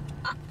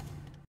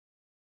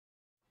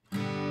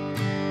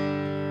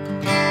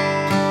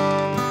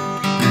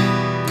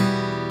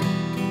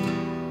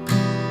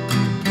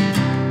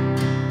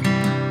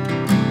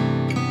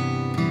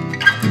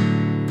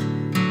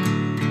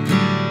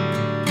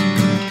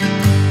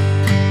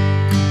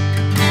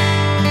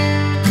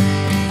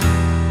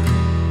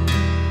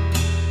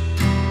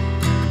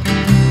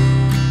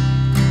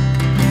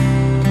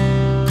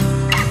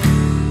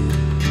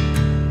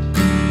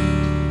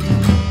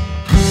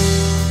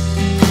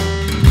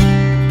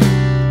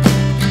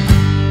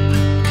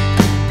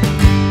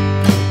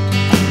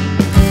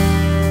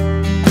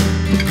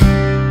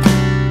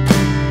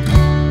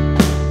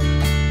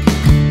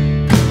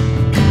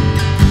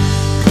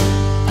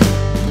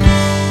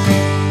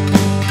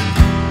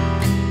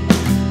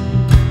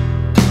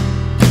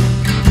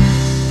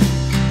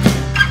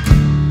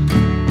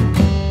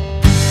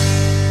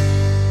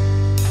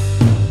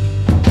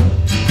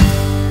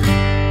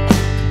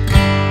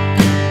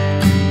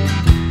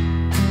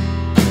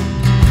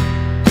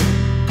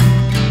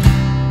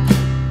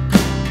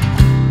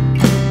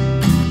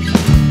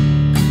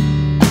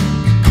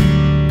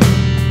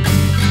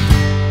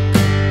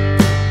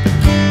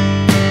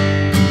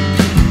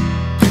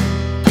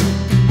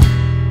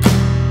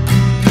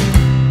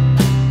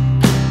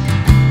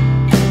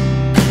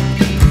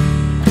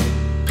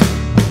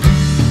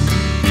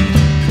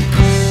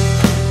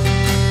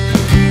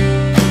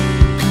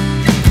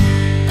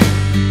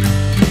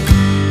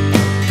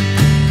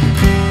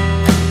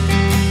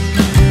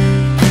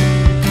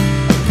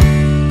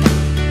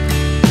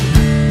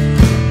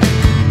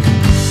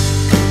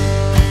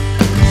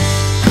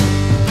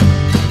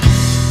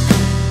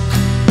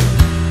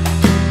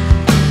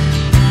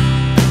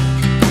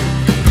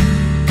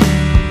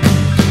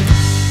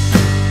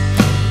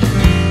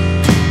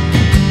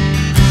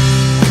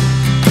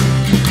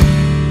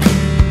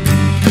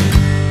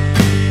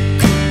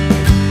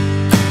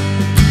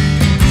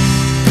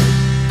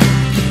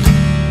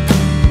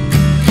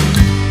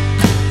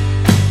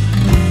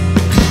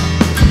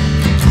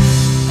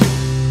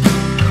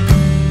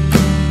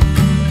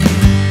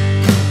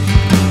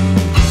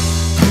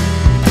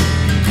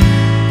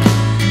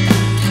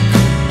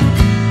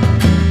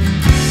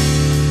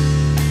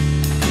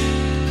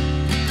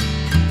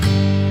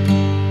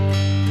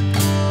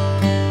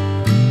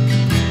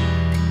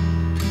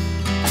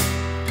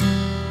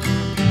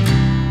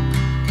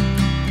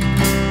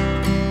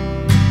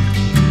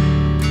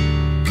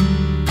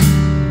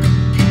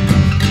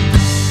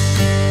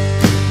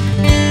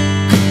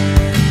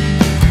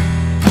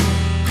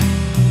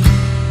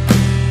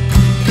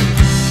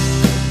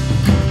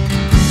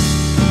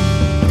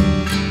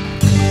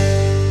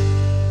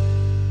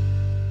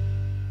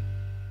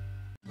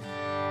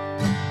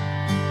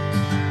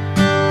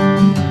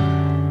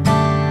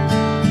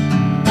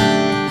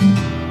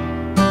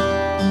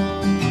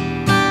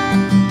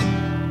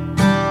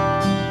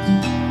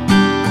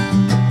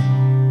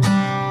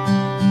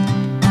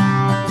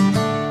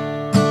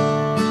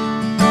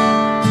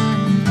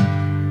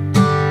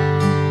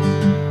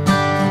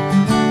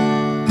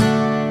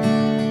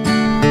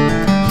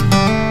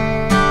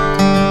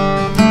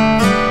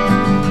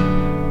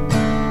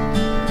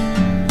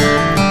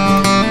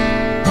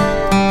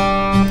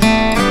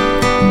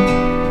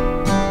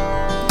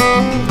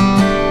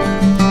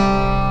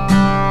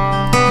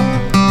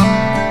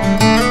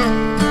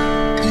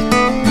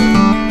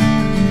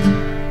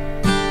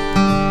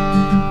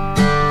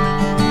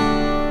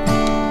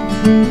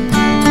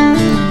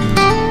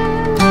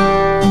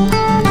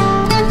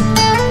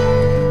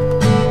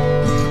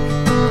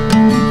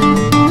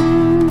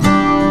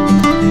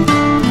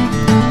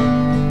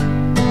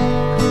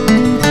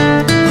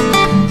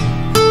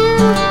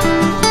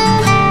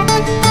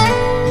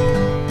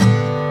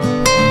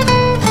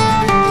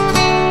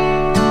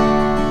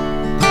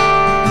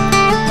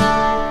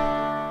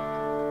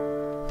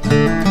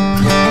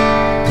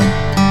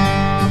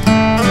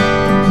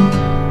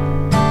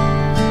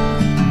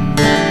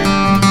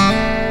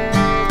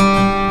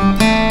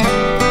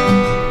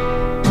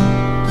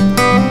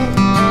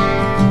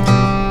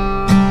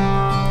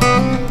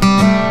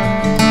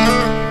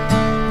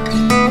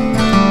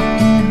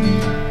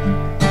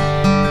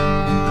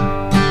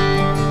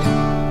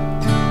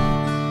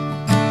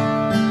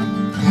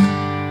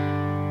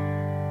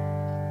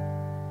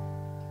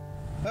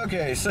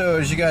 Okay, so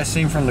as you guys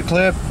seen from the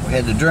clip, we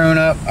had the drone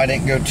up. I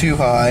didn't go too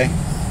high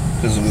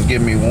because it was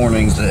giving me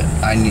warnings that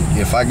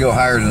if I go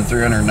higher than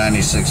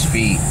 396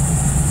 feet,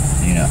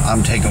 you know,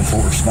 I'm taking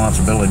full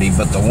responsibility.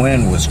 But the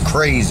wind was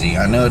crazy.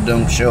 I know it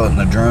don't show it in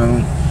the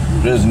drone.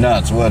 It was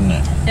nuts, wasn't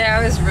it?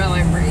 Yeah, it was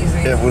really breezy.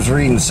 It was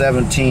reading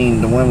 17.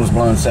 The wind was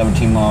blowing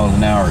 17 miles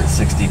an hour at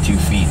 62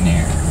 feet in the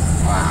air.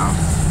 Wow.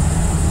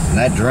 And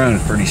that drone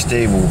is pretty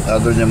stable,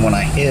 other than when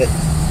I hit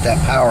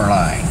that power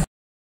line.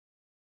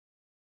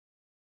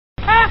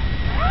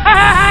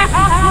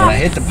 When I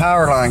hit the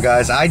power line,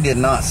 guys, I did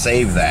not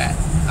save that.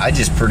 I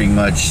just pretty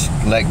much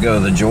let go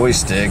of the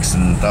joysticks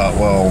and thought,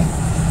 well,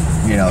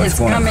 you know, it's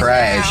going to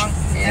crash.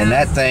 Yeah. And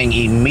that thing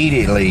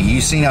immediately,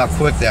 you seen how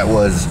quick that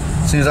was.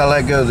 As soon as I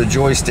let go of the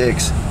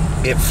joysticks,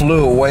 it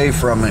flew away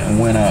from it and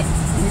went up.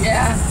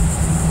 Yeah.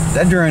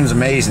 That drone's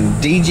amazing.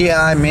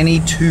 DJI Mini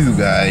 2,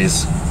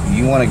 guys.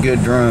 You want a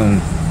good drone,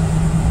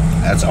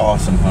 that's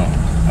awesome, huh?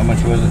 How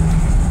much was it?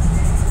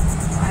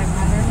 500,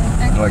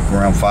 I think. Like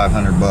around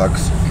 500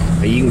 bucks.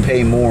 But you can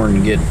pay more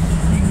and you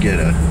can get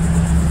a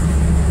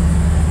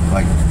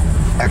like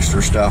extra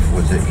stuff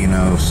with it, you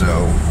know. So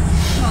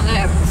Well, they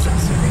have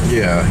accessories.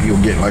 yeah,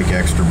 you'll get like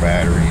extra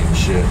battery and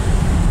shit.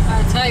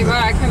 I tell you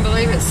what, I couldn't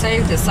believe it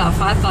saved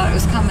itself. I thought it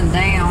was coming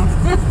down.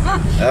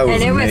 That was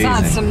and it amazing.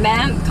 was on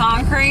cement,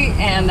 concrete,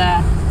 and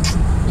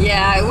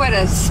yeah, it would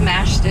have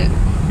smashed it.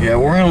 Yeah,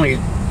 we're only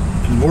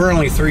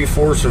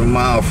 3/4 of a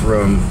mile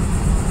from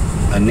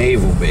a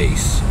naval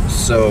base,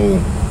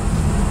 so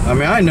I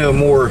mean, I know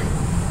more.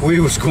 We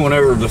was going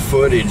over the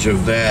footage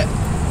of that.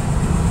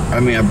 I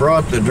mean, I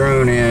brought the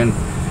drone in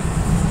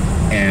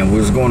and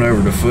was going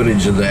over the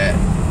footage of that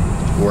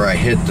where I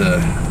hit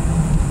the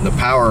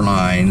power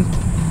line.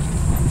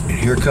 And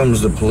here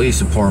comes the police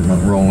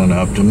department rolling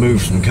up to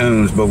move some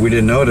cones, but we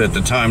didn't know it at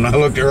the time. And I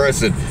looked at her, I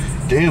said,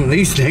 damn,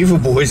 these naval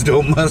boys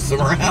don't mess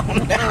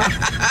around.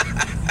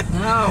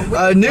 No,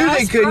 I knew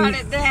they couldn't.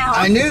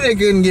 I knew they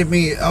couldn't get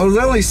me. I was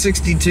only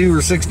 62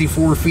 or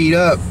 64 feet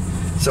up,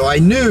 so I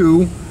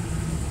knew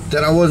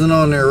that I wasn't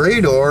on their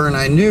radar, and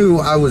I knew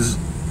I was,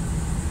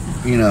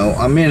 you know,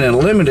 I'm in a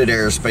limited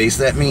airspace.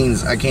 That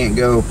means I can't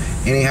go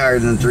any higher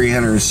than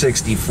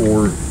 396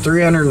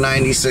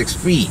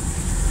 feet,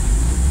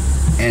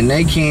 and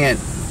they can't.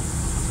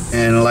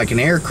 And like an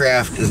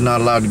aircraft is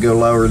not allowed to go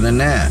lower than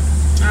that.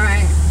 All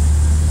right.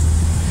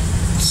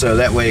 So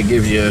that way it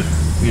gives you,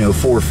 you know,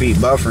 4 feet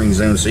buffering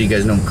zone so you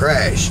guys don't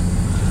crash.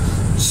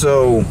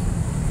 So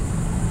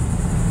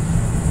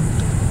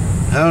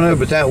I don't know,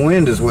 but that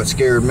wind is what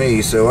scared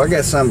me. So I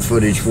got some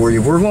footage for you.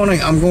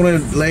 I'm gonna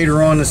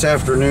later on this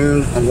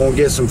afternoon, I'm gonna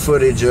get some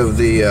footage of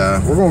the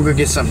we're gonna go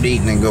get something to eat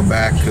and then go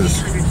back,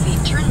 because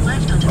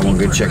I want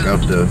to go check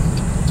out the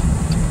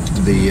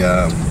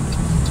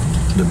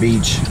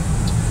beach.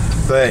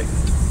 But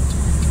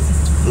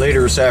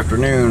later this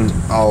afternoon,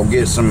 I'll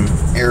get some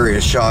area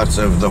shots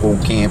of the whole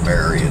camp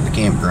area, the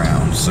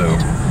campground. So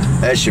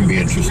that should be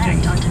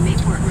interesting.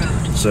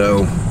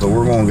 So, but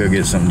we're going to go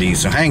get something to eat.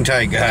 So hang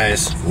tight,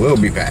 guys. We'll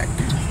be back.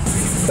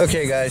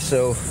 Okay, guys.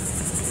 So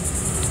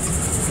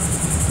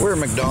we're at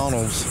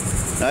McDonald's.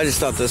 I just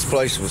thought this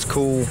place was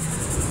cool.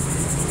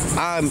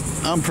 I'm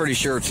pretty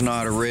sure it's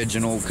not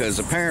original, because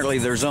apparently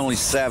there's only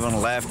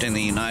 7 left in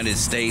the United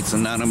States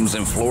and none of them's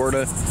in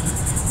Florida.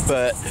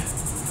 But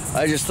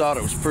I just thought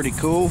it was pretty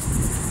cool,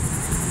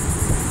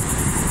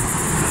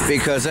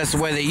 because that's the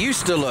way they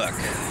used to look.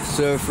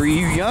 So for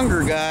you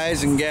younger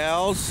guys and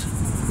gals,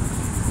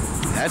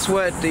 that's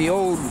what the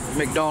old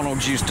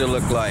McDonald's used to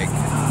look like.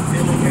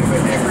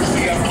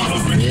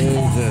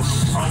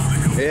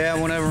 Yeah,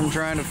 whenever I'm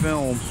trying to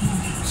film.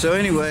 So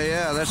anyway,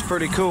 yeah, that's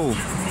pretty cool.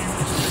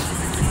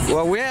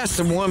 Well, we asked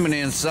some woman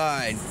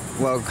inside,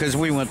 well, because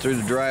we went through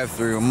the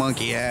drive-thru, a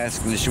monkey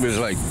asked, and she was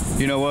like,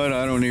 you know what,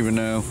 I don't even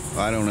know.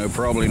 I don't know,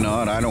 probably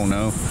not, I don't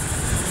know.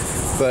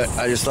 But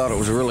I just thought it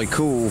was really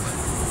cool.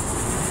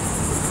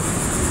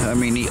 I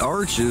mean, the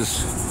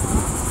arches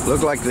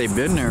look like they've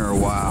been there a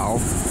while.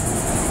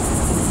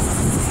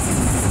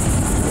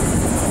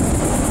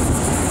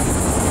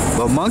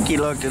 But Monkey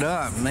looked it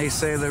up, and they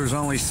say there's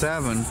only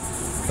 7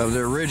 of the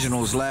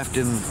originals left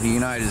in the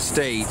United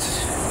States.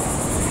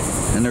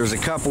 And there's a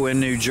couple in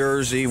New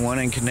Jersey, 1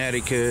 in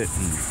Connecticut.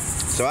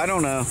 So I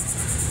don't know.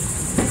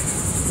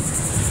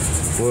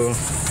 Well,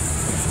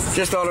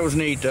 just thought it was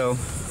neat though.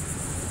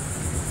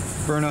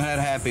 Bruno had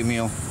a Happy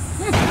Meal.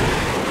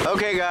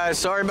 Okay guys,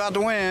 sorry about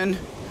the wind.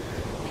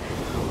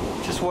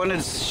 Just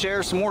wanted to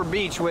share some more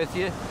beach with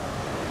you.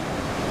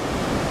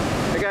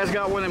 That guy's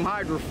got one of them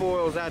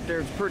hydrofoils out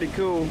there. It's pretty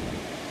cool.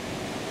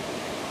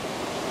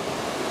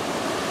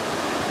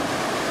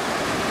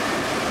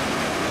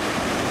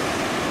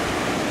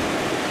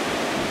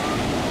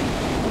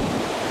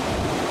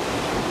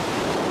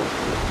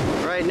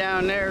 Right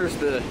down there's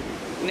the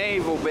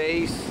naval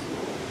base.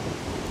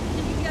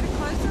 Did you get a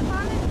close-up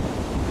on it?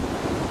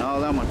 Oh,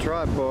 that's my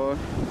tripod.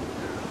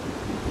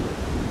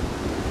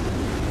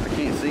 I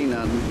can't see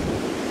nothing.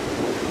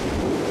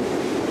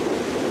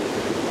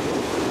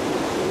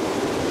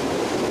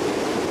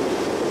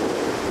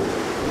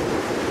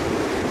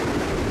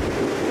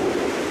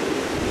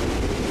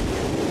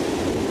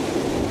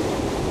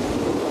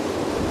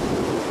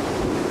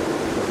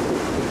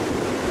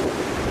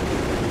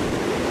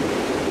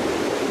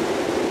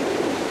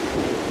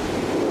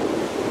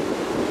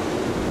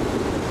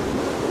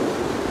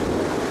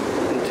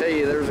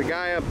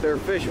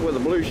 fishing with a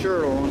blue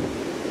shirt on.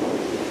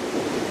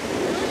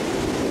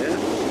 Yeah.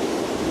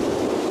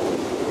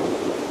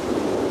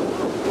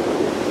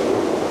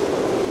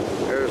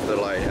 There's the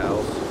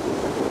lighthouse.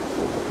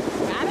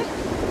 Got it?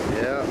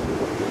 Yeah.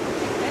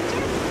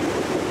 Picture?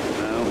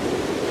 No.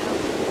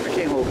 I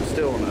can't hold it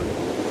still enough.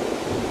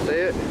 See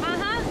it?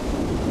 Uh-huh.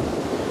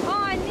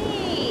 Oh,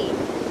 neat.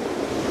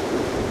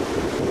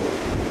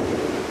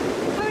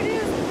 Oh, it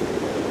is.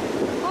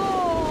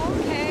 Oh,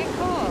 okay,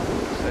 cool.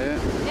 See it?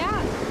 Yeah,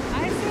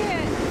 I see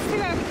it. It's too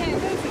bad we can't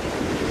visit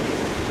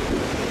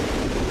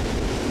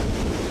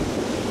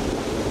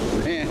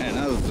it. Man, I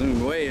was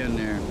zoomed way in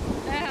there.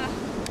 Yeah.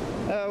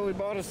 We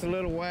bought us a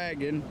little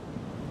wagon.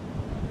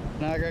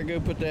 Now I gotta go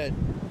put that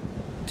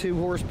 2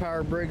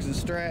 horsepower Briggs and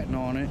Stratton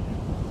on it.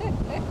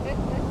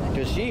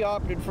 Because she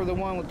opted for the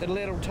one with the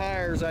little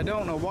tires. I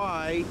don't know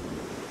why.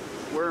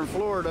 We're in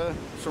Florida,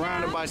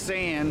 surrounded by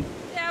sand.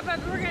 Yeah, but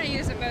we're going to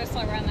use it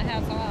mostly around the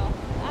house. Well,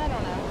 I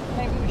don't know.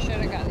 Maybe we should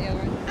have got the other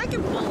one. I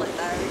can pull it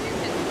though. You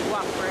can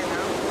walk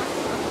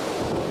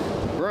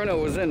Bruno. Bruno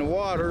was in the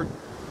water.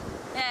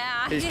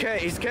 Yeah.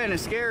 He's kind of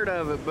scared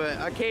of it, but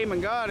I came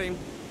and got him.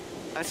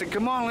 I said,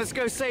 come on, let's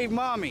go save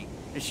Mommy.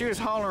 And she was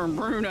hollering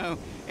Bruno,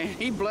 and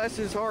he, bless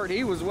his heart,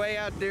 he was way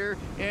out there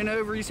in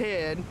over his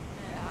head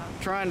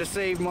trying to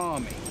save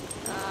Mommy.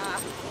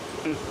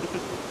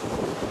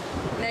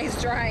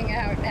 He's drying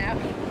out now.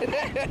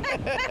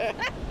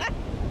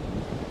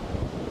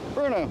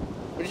 Bruno,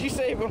 was you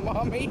saving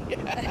Mommy?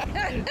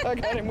 I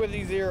got him with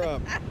his ear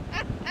up.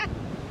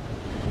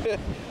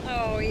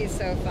 Oh, he's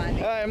so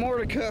funny. All right, more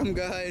to come,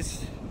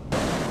 guys.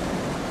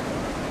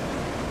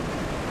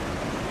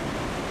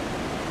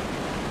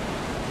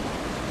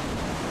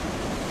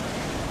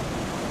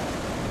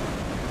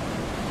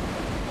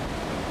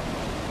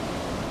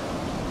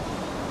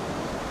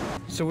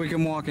 So we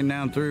come walking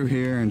down through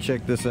here and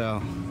check this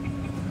out.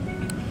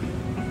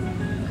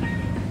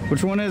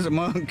 Which one is it,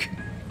 Monk?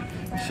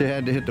 She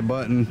had to hit the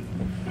button.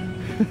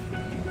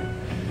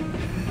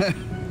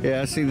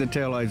 Yeah, I see the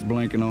taillights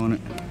blinking on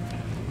it.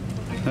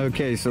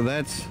 Okay, so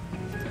that's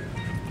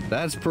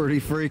pretty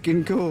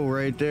freaking cool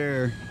right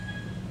there.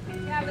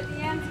 Yeah, but the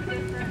ends are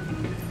different.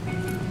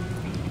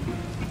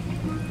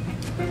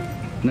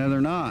 No,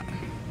 they're not.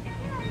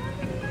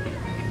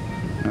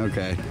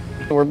 Okay.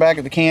 We're back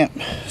at the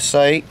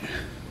campsite.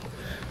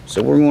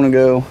 So we're going to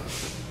go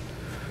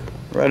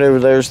right over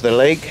there's the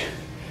lake.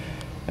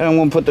 And I'm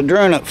going to put the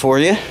drone up for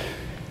you.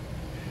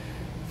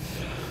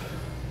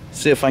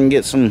 See if I can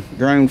get some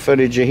drone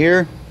footage of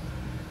here.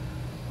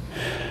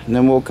 And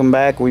then we'll come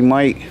back. We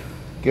might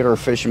get our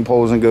fishing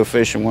poles and go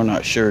fishing. We're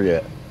not sure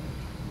yet.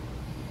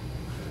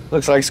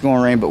 Looks like it's going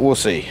to rain, but we'll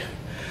see.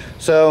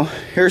 So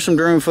here's some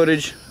drone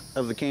footage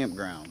of the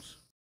campgrounds.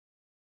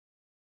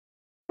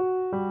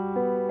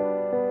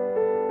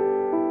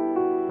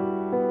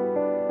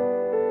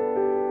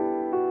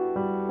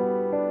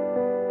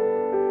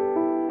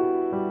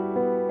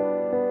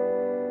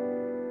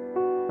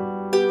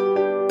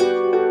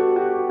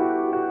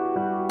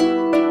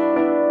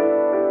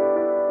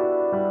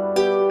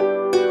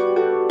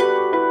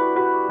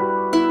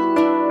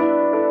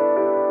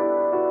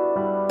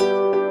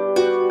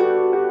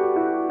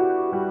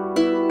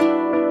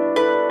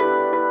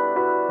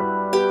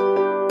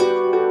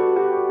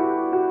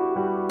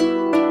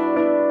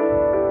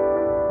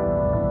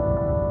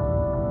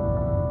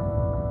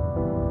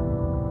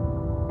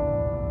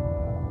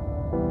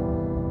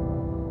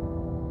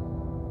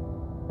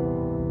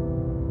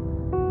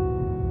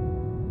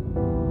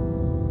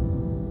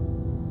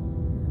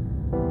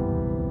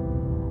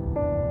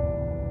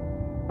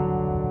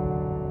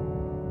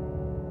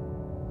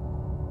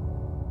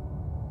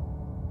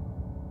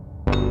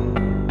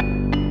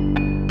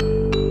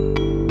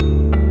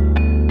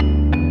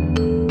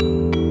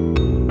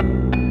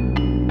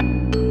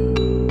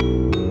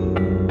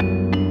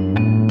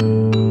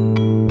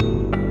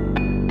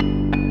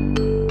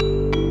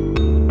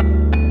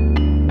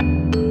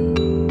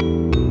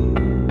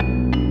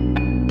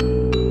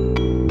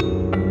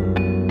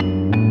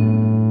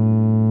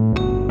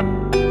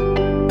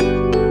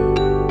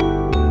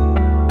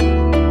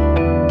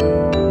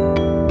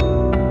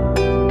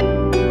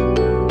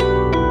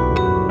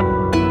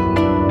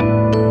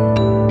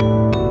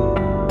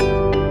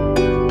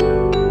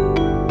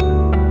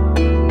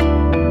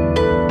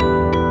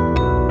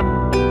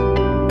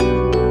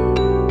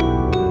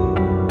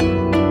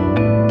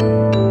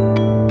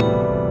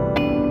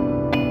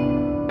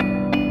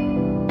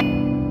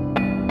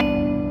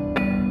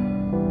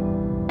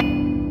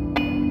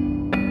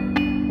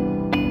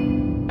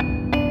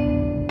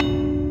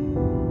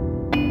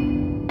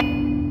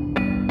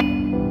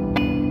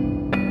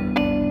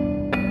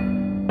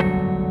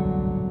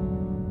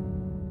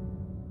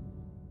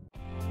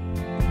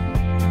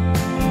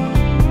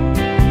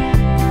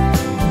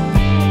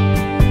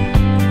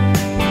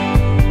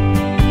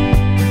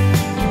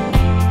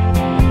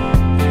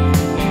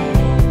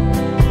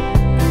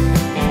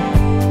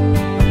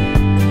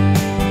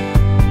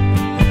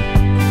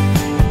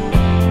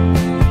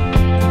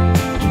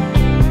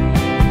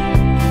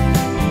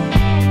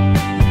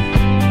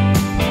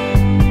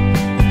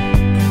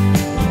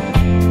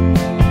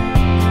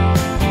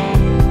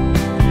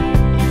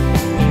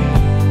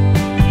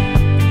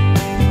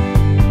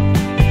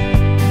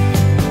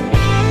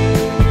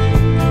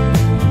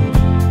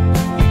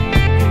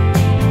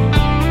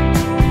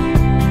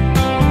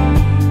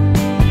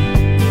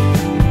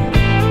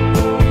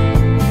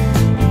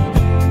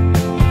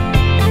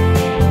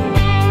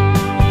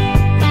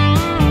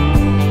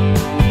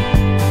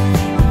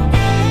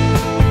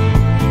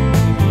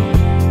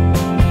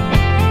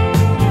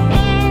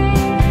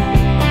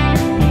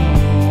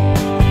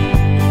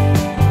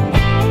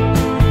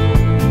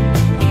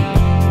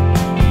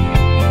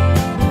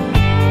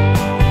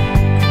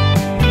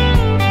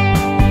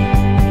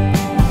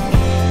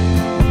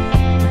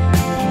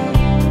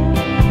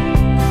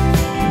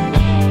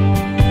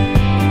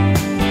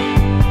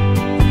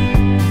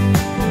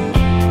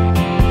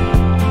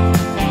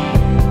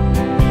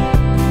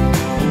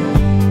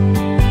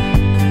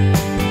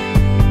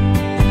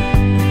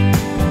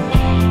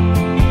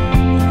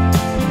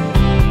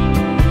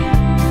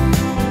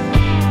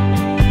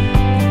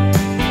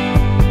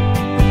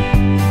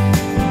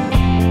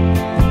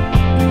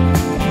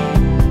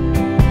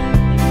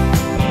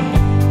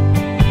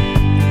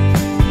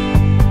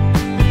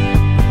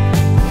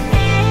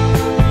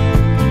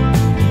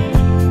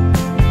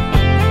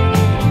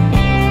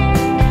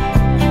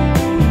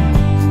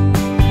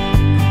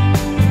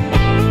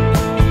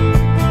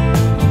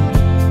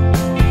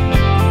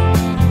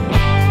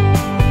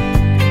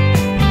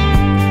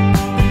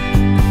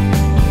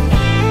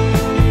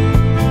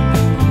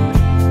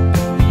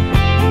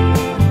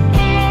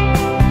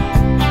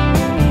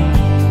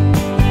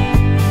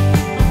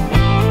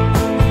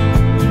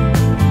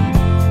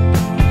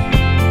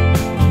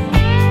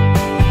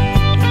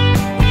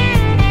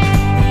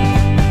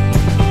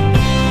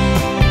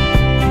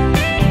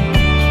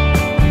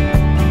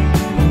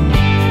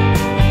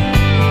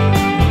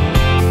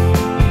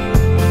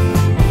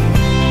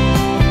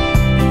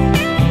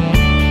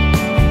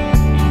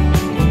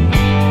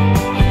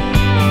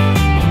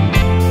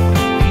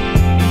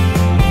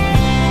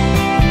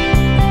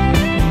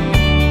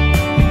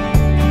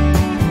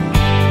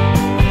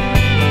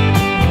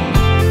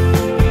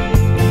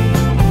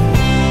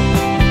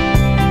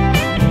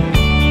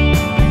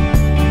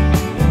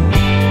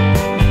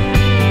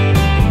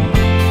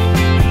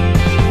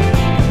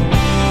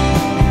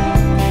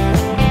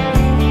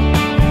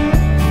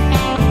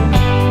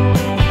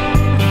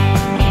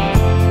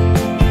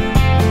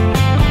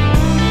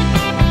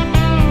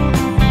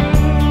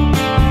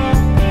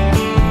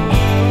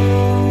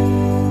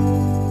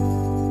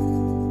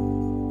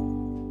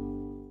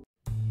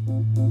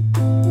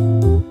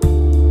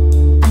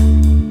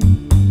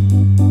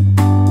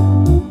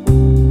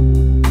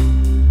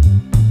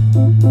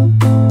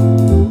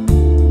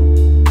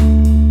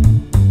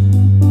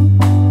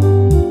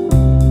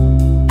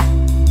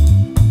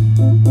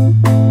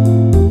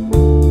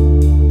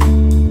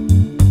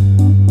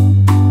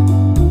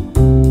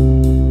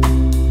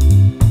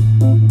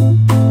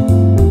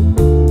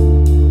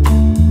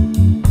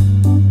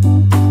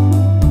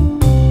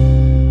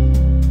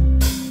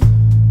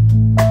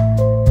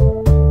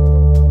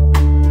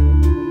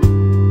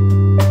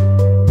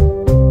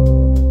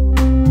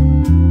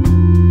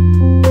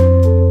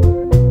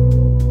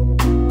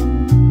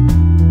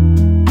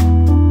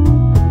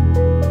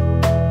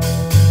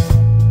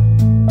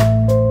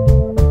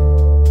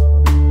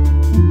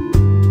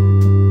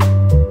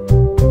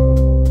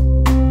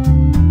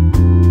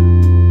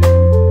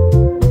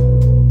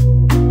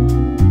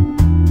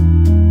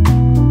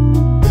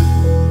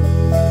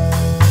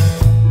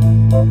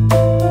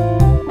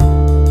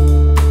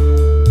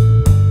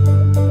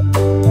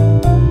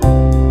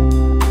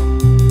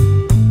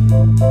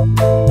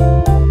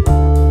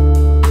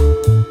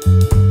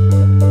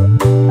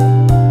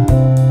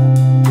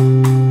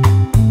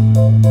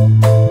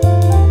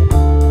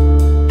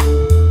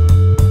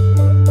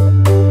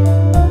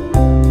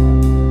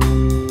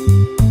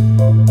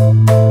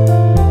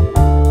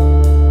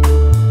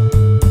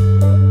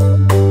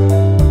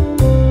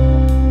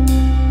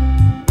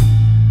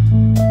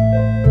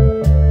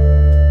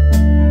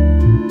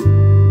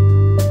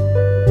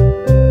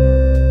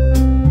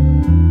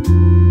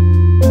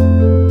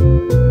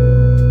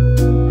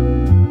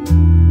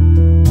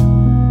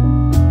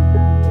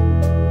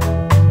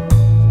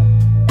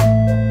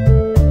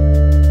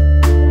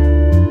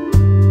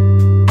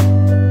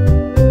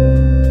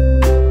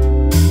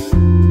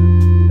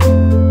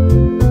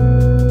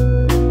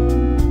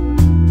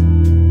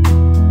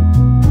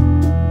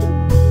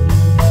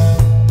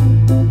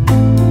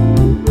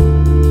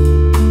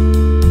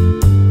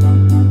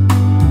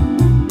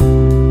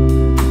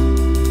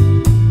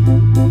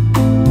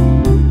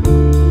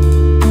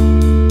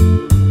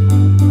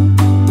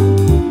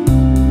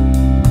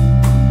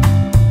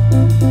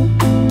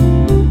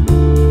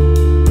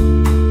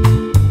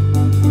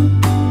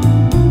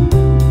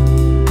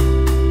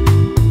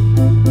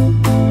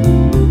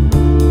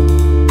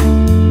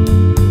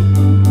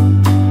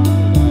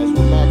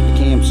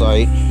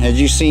 as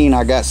you've seen,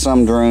 I got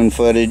some drone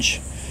footage.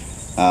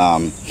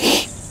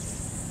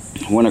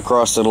 Went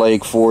across the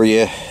lake for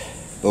you,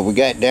 but we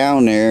got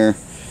down there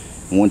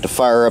and went to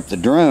fire up the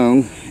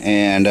drone,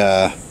 and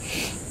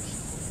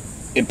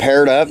it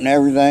paired up and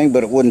everything,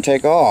 but it wouldn't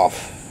take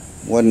off.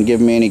 Wasn't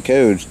giving me any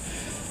codes.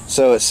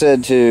 So it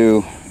said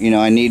to,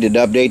 I needed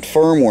to update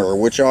firmware,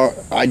 which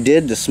I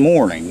did this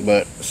morning,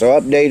 but so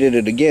I updated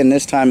it again.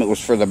 This time it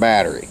was for the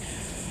battery,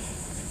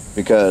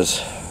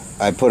 because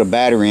I put a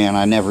battery in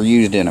I never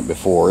used in it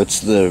before. It's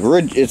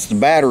the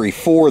battery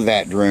for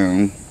that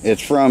drone.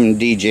 It's from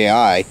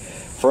DJI,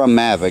 from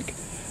Mavic,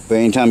 but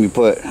anytime you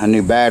put a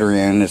new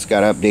battery in, it's got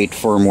to update the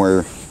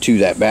firmware to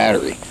that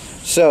battery.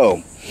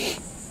 So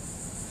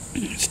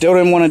still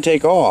didn't want to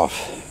take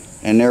off,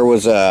 and there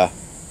was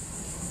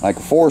like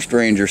a forest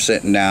ranger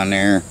sitting down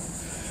there,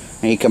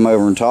 and he come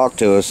over and talked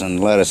to us and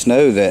let us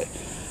know that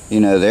the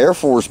Air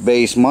Force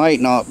base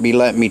might not be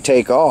letting me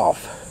take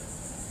off.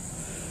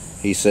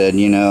 He said,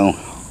 and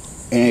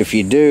if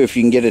you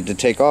can get it to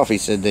take off, he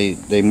said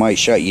they might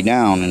shut you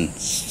down and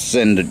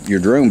send your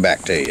drone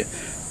back to you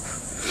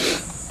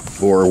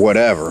or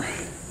whatever.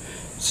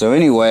 So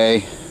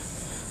anyway,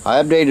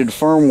 I updated the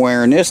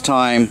firmware, and this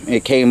time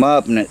it came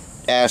up and it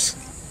asked,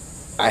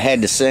 I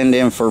had to send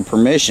in for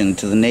permission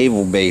to the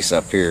naval base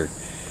up here.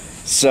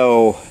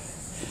 So,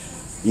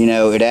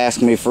 it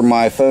asked me for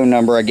my phone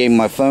number. I gave them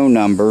my phone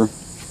number,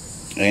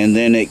 and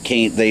then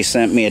they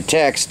sent me a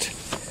text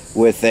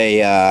with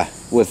a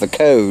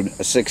code,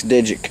 a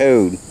 6-digit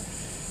code,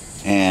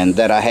 and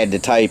that I had to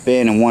type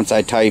in. And once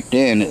I typed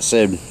in, it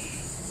said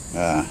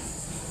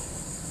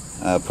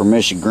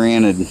permission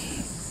granted,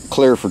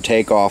 clear for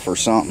takeoff or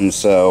something.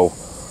 So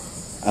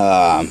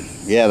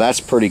yeah, that's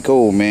pretty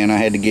cool, man. I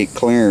had to get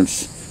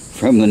clearance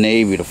from the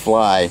Navy to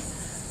fly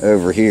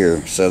over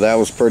here, so that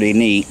was pretty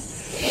neat.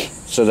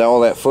 So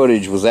all that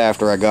footage was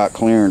after I got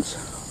clearance.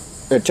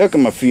 It took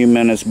them a few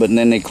minutes, but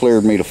then they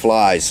cleared me to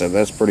fly, so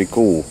that's pretty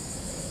cool.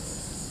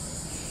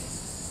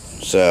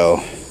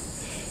 So,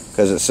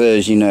 because it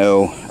says,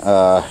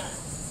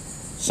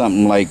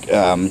 something like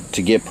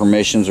to get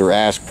permissions or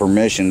ask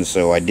permissions,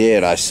 so I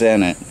did. I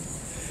sent it,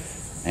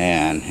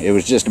 and it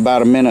was just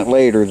about a minute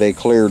later they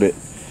cleared it.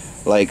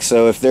 Like,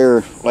 so if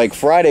they're like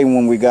Friday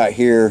when we got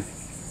here,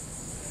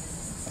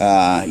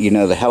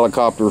 the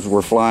helicopters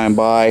were flying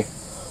by,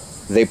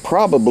 they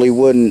probably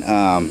wouldn't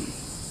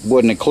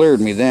have cleared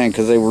me then,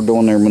 because they were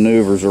doing their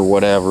maneuvers or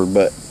whatever.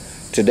 But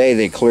today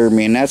they cleared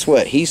me, and that's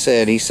what he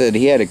said. He said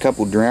he had a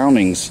couple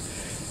drownings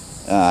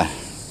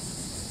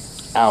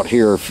out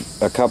here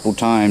a couple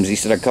times. He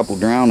said a couple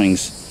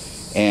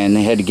drownings, and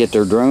they had to get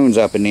their drones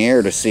up in the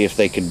air to see if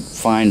they could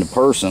find the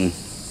person.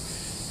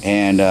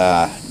 And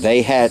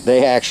they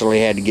actually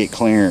had to get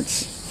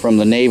clearance from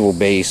the naval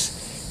base.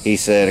 He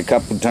said a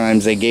couple of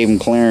times they gave them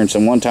clearance,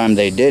 and one time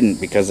they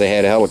didn't, because they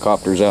had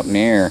helicopters up in the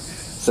air,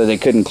 so they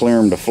couldn't clear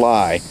them to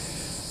fly.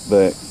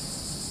 But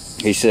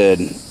he said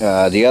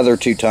the other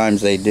 2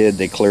 times they did,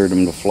 they cleared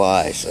them to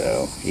fly.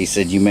 So he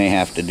said you may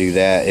have to do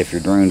that if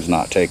your drone's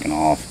not taking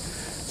off.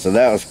 So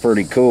that was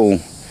pretty cool.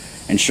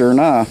 And sure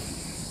enough,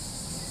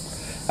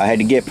 I had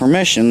to get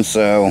permission.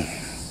 So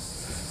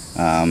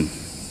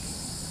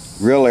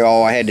really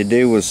all I had to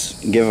do was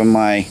give them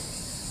my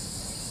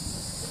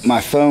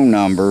phone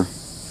number.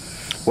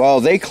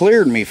 Well, they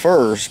cleared me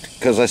first,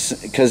 because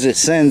it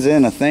sends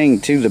in a thing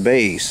to the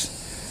base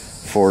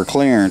for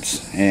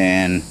clearance,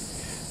 and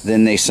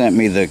then they sent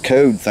me the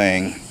code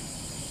thing.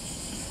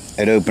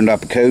 It opened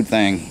up a code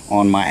thing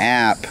on my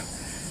app,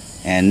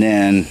 and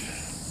then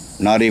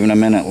not even a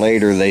minute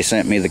later they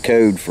sent me the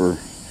code for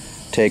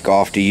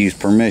takeoff to use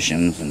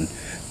permissions. And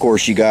of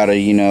course you gotta,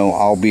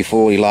 I'll be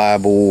fully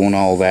liable and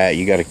all that.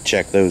 You gotta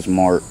check those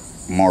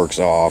marks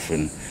off,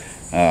 and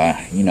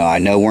I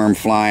know where I'm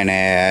flying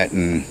at,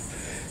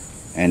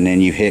 and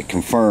then you hit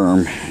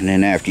confirm, and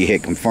then after you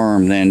hit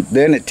confirm, then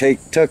it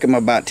took them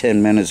about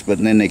 10 minutes, but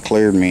then they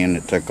cleared me and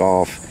it took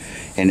off.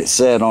 And it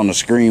said on the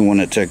screen when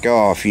it took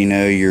off,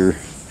 your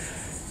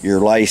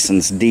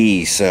license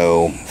D,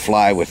 so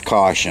fly with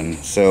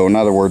caution. So in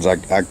other words, I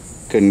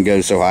couldn't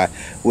go so high,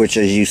 which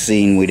as you've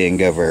seen, we didn't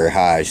go very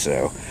high.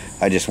 So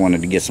I just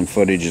wanted to get some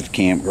footage of the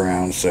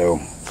campground, so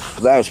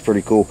that was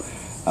pretty cool.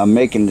 I'm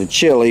making the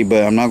chili,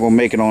 but I'm not going to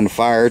make it on the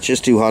fire. It's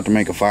just too hot to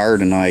make a fire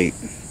tonight.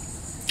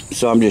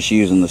 So I'm just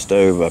using the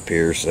stove up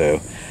here. So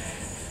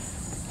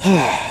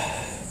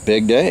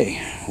big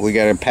day. We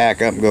got to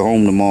pack up and go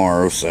home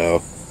tomorrow.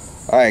 So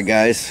alright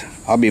guys,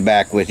 I'll be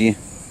back with you.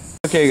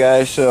 Okay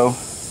guys, so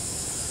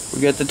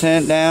we got the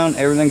tent down,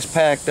 everything's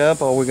packed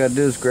up. All we got to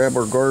do is grab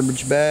our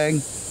garbage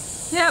bag.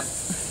 Yep.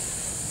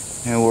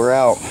 And we're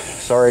out.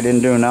 Sorry I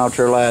didn't do an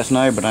outro last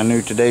night, but I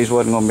knew today's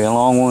wasn't going to be a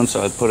long one,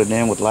 so I put it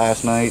in with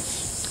last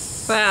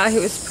night's. Well, he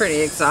was pretty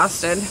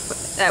exhausted.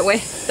 That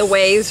way, the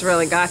waves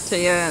really got to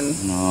you, and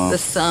the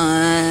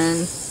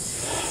sun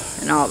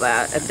and all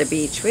that at the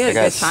beach. We had a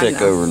good time. I got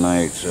sick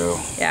overnight, so.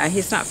 Yeah,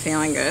 he's not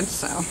feeling good,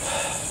 so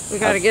we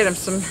got to get him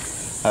some.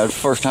 That was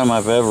the first time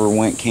I've ever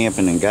went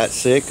camping and got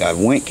sick. I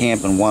went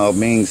camping while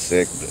being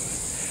sick,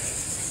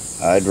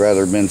 but I'd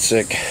rather been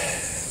sick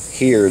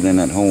here than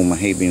at home. I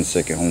hate being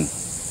sick at home.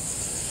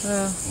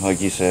 Well,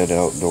 Like you said,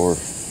 outdoor.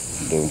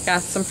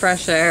 got some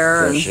fresh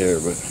air. Fresh air,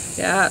 but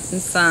yeah,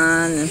 and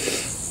sun. And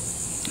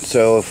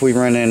so if we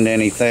run into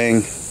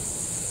anything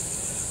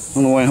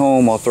on the way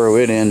home, I'll throw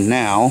it in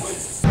now.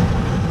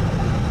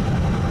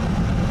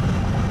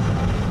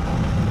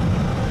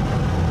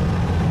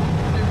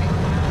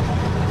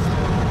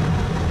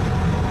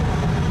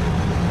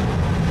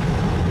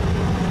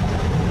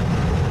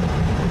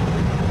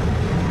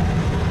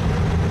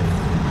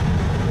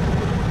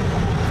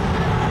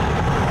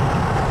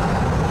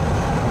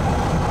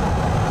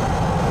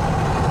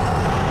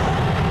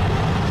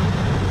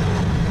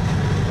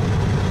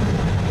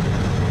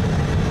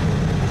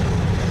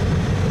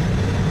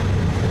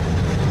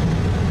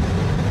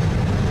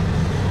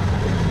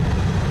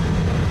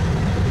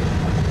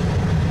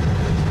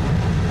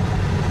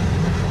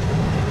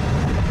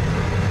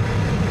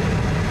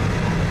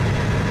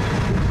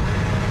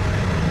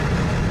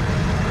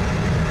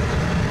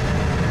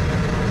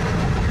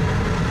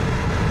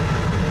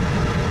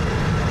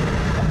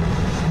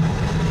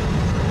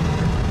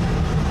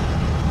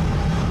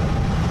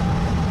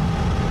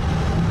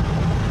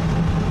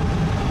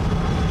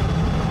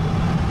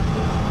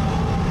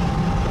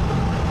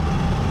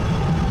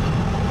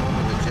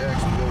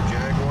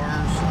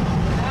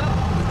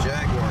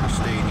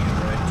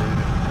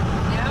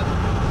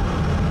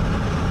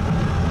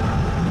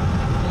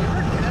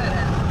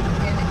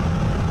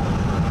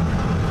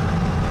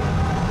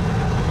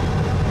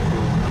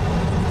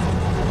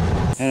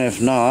 And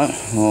if not,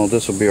 well,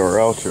 this will be our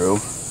outro.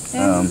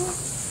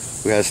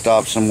 We gotta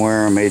stop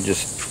somewhere. I may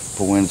just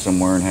pull in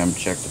somewhere and have them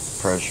check the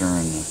pressure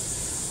and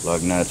the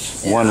lug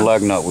nuts. Yeah. One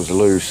lug nut was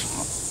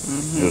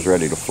loose. It was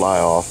ready to fly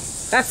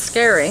off. that's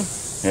scary.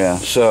 Yeah,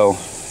 so,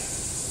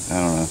 I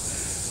don't know.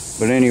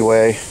 But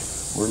anyway,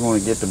 we're going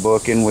to get the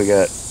booking. We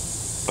got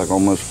like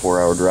almost a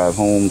 4-hour drive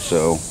home,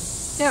 so.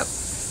 Yep.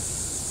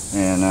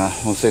 And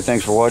we'll say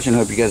thanks for watching.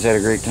 Hope you guys had a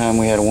great time.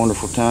 We had a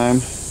wonderful time.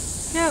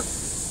 Yep.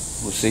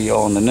 We'll see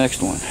y'all in the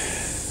next one.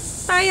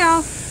 Bye,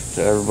 y'all.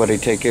 So everybody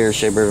take care.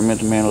 Shea Bear,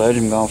 Mental Man,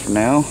 Legend. Gone for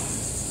now.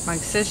 Mike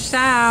Fish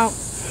out.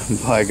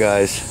 Bye,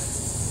 guys.